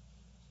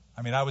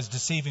 I mean, I was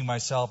deceiving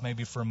myself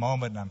maybe for a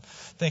moment, and I'm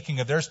thinking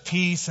of there's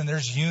peace and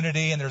there's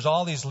unity and there's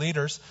all these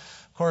leaders.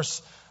 Of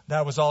course,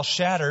 that was all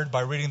shattered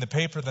by reading the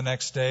paper the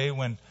next day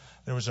when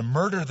there was a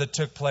murder that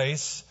took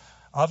place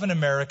of an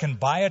American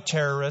by a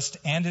terrorist,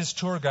 and his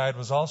tour guide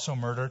was also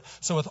murdered.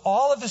 So with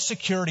all of the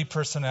security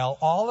personnel,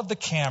 all of the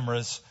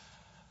cameras,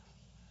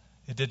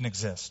 it didn't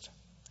exist.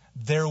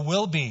 There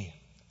will be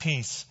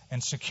peace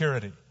and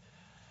security.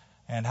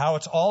 And how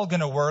it's all going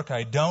to work,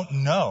 I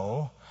don't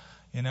know.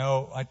 You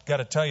know, I got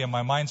to tell you,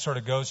 my mind sort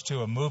of goes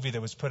to a movie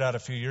that was put out a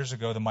few years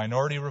ago, The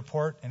Minority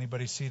Report.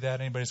 Anybody see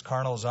that? Anybody as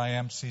carnal as I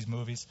am sees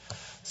movies?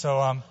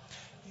 So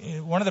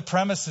one of the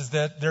premises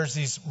that there's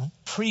these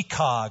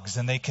precogs,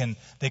 and they can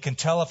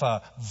tell if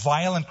a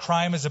violent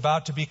crime is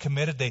about to be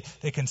committed.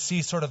 They can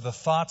see sort of the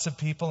thoughts of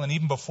people, and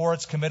even before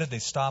it's committed, they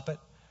stop it.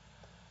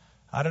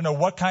 I don't know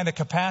what kind of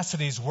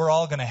capacities we're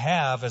all going to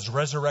have as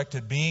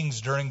resurrected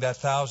beings during that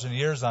 1,000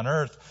 years on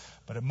earth,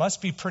 but it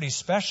must be pretty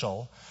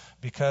special,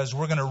 because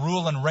we're going to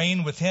rule and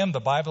reign with him, the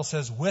Bible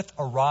says, with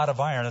a rod of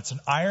iron. It's an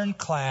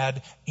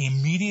ironclad,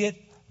 immediate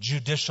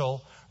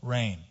judicial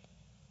reign.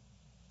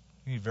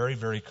 It'll be very,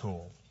 very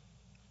cool.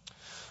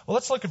 Well,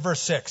 let's look at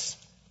verse 6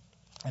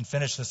 and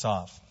finish this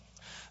off.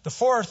 The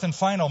fourth and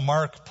final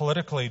mark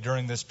politically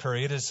during this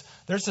period is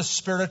there's a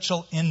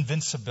spiritual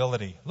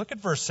invincibility. Look at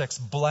verse 6.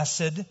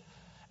 Blessed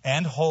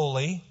and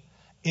holy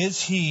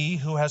is he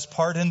who has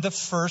part in the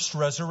first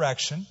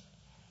resurrection,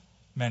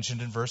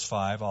 mentioned in verse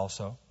 5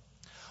 also.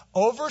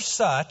 Over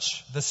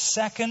such, the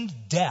second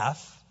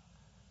death,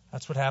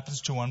 that's what happens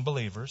to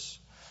unbelievers,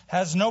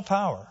 has no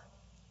power.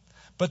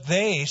 But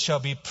they shall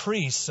be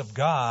priests of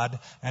God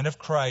and of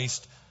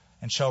Christ,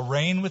 and shall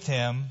reign with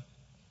him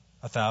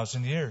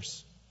 1,000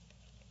 years.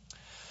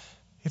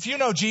 If you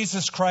know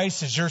Jesus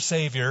Christ as your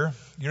Savior,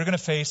 you're going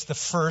to face the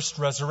first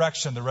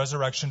resurrection, the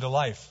resurrection to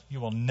life. You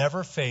will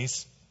never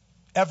face,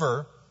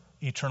 ever,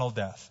 eternal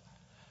death.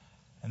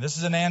 And this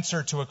is an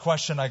answer to a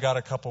question I got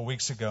a couple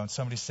weeks ago. And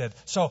somebody said,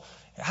 so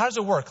how does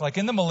it work? Like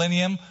in the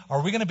millennium,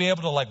 are we going to be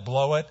able to like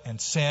blow it and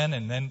sin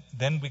and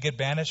then we get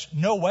banished?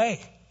 No way.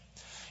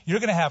 You're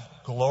going to have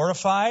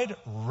glorified,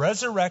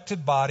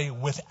 resurrected body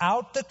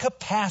without the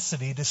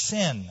capacity to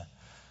sin.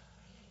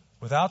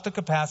 Without the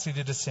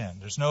capacity to sin.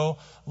 There's no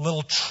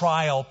little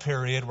trial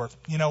period where,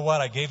 you know what,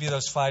 I gave you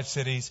those 5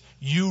 cities.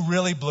 You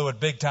really blew it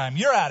big time.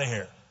 You're out of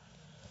here.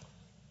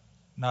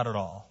 Not at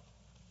all.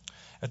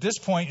 At this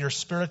point, you're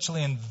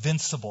spiritually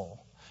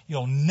invincible.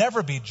 You'll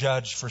never be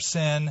judged for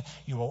sin.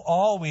 You will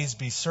always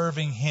be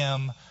serving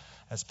him.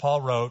 As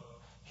Paul wrote,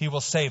 he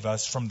will save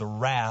us from the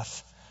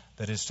wrath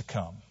that is to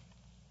come.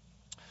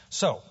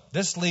 So,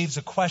 this leaves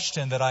a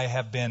question that I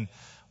have been,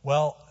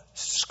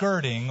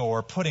 skirting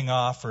or putting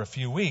off for a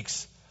few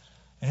weeks.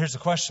 And here's the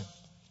question.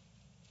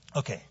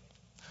 Okay,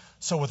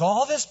 so with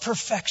all this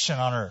perfection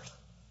on earth,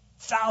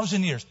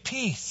 1,000 years,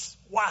 peace,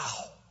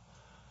 wow.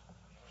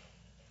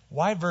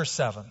 Why verse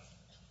 7?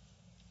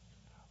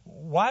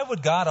 Why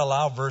would God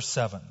allow verse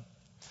 7?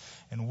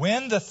 And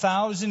when the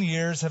 1,000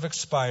 years have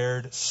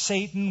expired,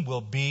 Satan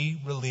will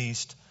be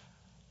released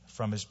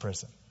from his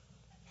prison.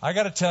 I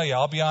got to tell you,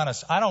 I'll be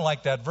honest, I don't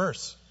like that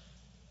verse.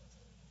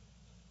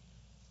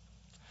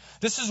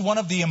 This is one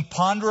of the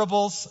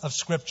imponderables of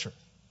Scripture.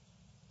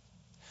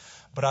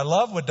 But I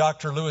love what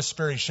Dr. Lewis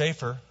Sperry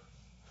Schaefer,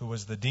 who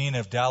was the dean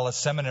of Dallas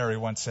Seminary,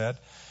 once said.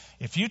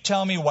 If you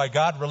tell me why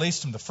God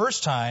released him the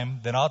first time,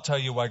 then I'll tell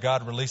you why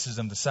God releases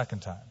him the second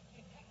time.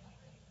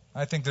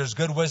 I think there's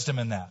good wisdom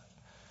in that.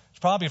 It's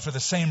probably for the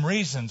same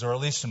reasons, or at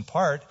least in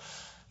part.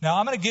 Now,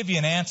 I'm going to give you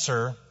an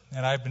answer,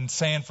 and I've been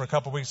saying for a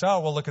couple of weeks,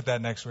 we'll look at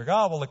that next week.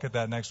 We'll look at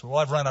that next week.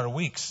 Well, I've run out of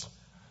weeks.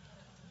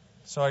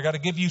 So I got to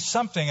give you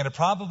something, and it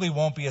probably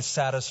won't be a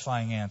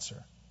satisfying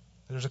answer.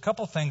 There's a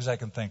couple things I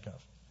can think of.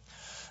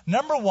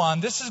 Number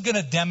one, this is going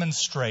to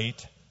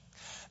demonstrate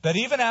that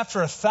even after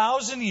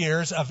 1,000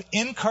 years of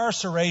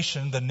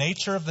incarceration, the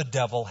nature of the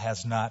devil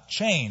has not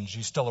changed.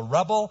 He's still a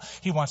rebel.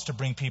 He wants to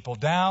bring people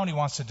down. He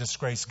wants to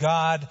disgrace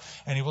God,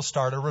 and he will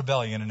start a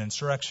rebellion and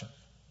insurrection.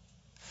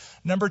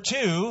 Number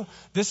two,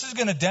 this is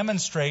going to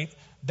demonstrate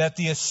that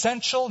the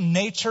essential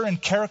nature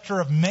and character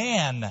of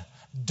man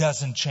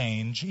doesn't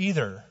change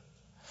either.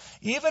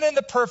 Even in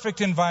the perfect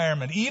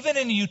environment, even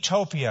in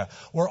utopia,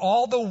 where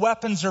all the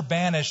weapons are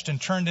banished and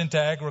turned into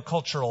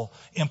agricultural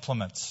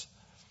implements,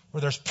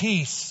 where there's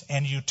peace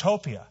and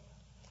utopia.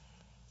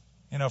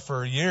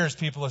 For years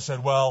people have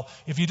said, well,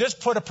 if you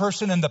just put a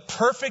person in the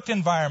perfect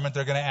environment,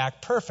 they're going to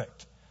act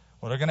perfect.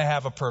 Well, they're going to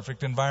have a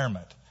perfect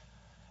environment.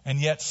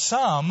 And yet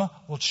some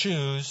will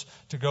choose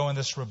to go in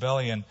this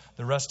rebellion,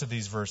 the rest of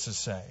these verses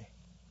say.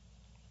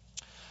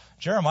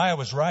 Jeremiah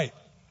was right.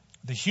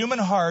 The human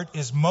heart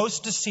is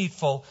most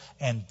deceitful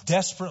and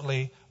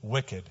desperately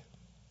wicked.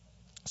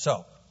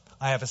 So,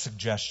 I have a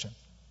suggestion.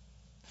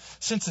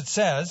 Since it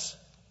says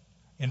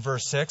in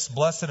verse 6,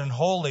 blessed and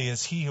holy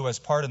is he who has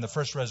part in the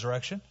first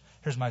resurrection,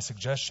 here's my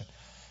suggestion.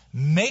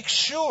 Make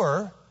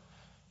sure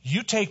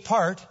you take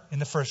part in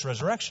the first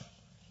resurrection.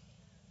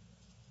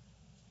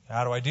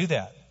 How do I do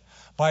that?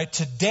 By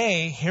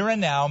today, here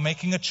and now,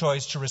 making a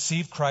choice to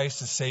receive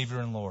Christ as Savior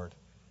and Lord.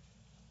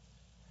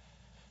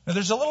 Now,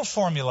 there's a little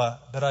formula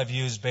that I've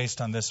used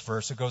based on this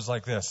verse. It goes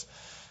like this.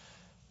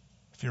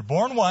 If you're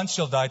born once,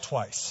 you'll die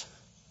twice.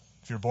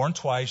 If you're born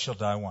twice, you'll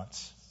die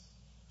once.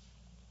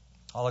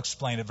 I'll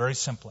explain it very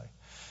simply.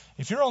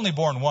 If you're only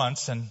born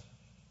once, and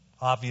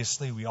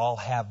obviously we all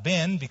have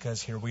been because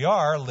here we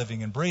are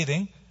living and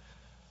breathing.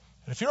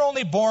 But if you're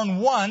only born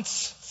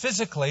once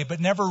physically but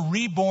never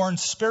reborn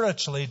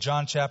spiritually,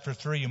 John chapter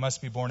 3, you must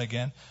be born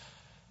again,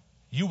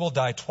 you will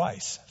die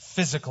twice,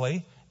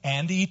 physically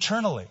and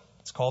eternally.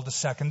 It's called the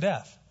second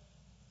death.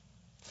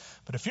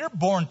 But if you're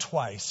born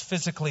twice,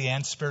 physically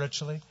and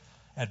spiritually,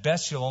 at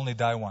best you'll only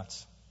die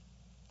once,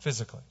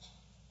 physically.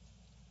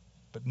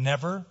 But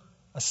never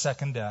a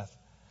second death,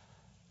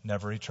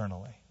 never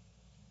eternally.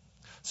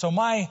 So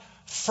my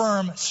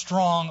firm,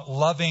 strong,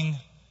 loving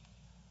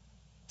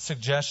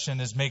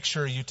suggestion is make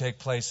sure you take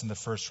place in the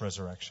first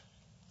resurrection.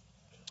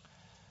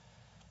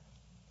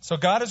 So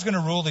God is going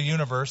to rule the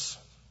universe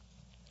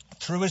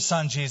through His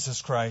Son,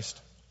 Jesus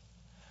Christ.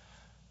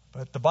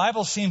 But the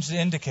Bible seems to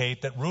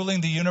indicate that ruling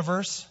the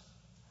universe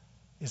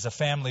is a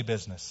family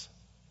business.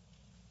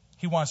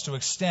 He wants to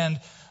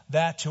extend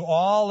that to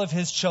all of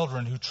His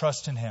children who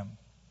trust in Him.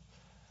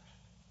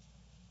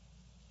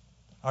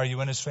 Are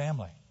you in His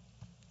family?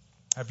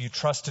 Have you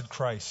trusted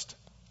Christ?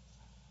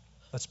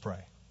 Let's pray.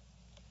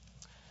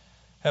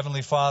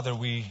 Heavenly Father,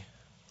 we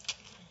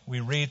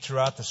read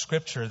throughout the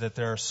Scripture that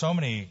there are so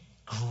many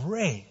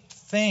great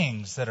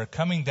things that are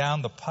coming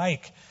down the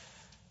pike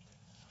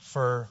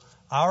for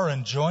our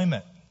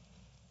enjoyment.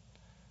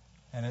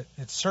 And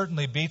it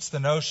certainly beats the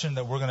notion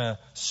that we're going to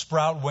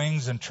sprout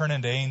wings and turn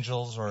into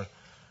angels, or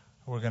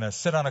we're going to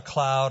sit on a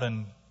cloud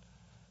and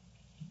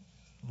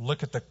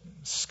look at the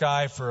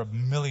sky for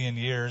 1,000,000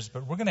 years.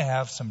 But we're going to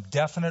have some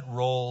definite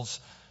roles,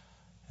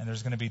 and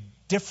there's going to be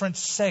different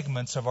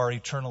segments of our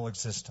eternal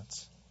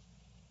existence.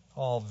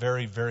 All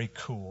very, very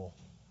cool.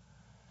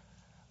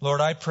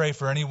 Lord, I pray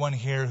for anyone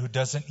here who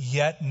doesn't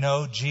yet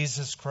know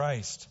Jesus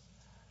Christ.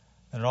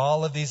 And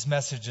all of these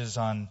messages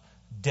on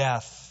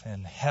death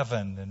and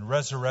heaven and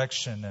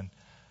resurrection and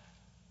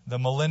the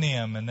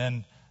millennium and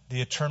then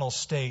the eternal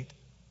state.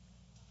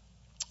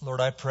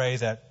 Lord, I pray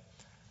that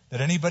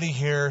anybody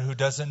here who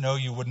doesn't know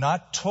you would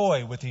not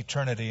toy with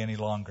eternity any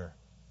longer.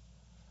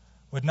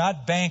 Would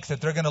not bank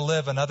that they're going to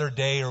live another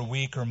day or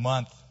week or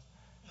month.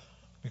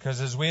 Because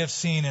as we have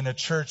seen in a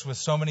church with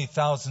so many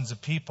thousands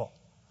of people,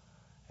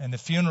 and the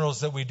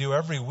funerals that we do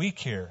every week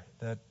here,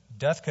 that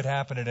death could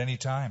happen at any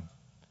time.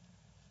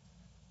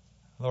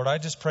 Lord, I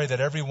just pray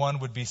that everyone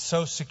would be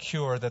so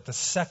secure that the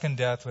second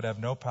death would have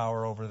no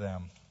power over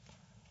them.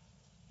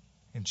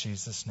 In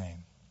Jesus'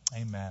 name,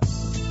 amen.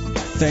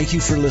 Thank you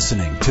for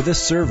listening to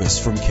this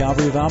service from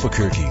Calvary of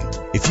Albuquerque.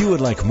 If you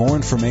would like more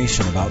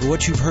information about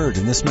what you've heard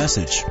in this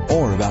message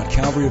or about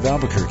Calvary of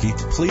Albuquerque,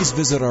 please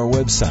visit our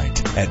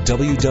website at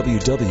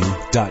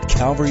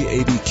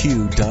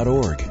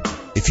www.calvaryabq.org.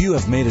 If you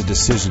have made a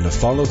decision to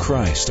follow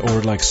Christ or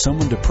would like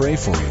someone to pray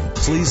for you,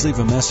 please leave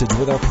a message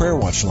with our Prayer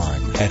Watch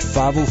line at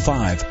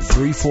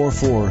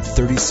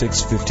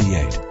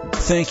 505-344-3658.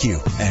 Thank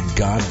you, and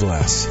God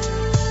bless.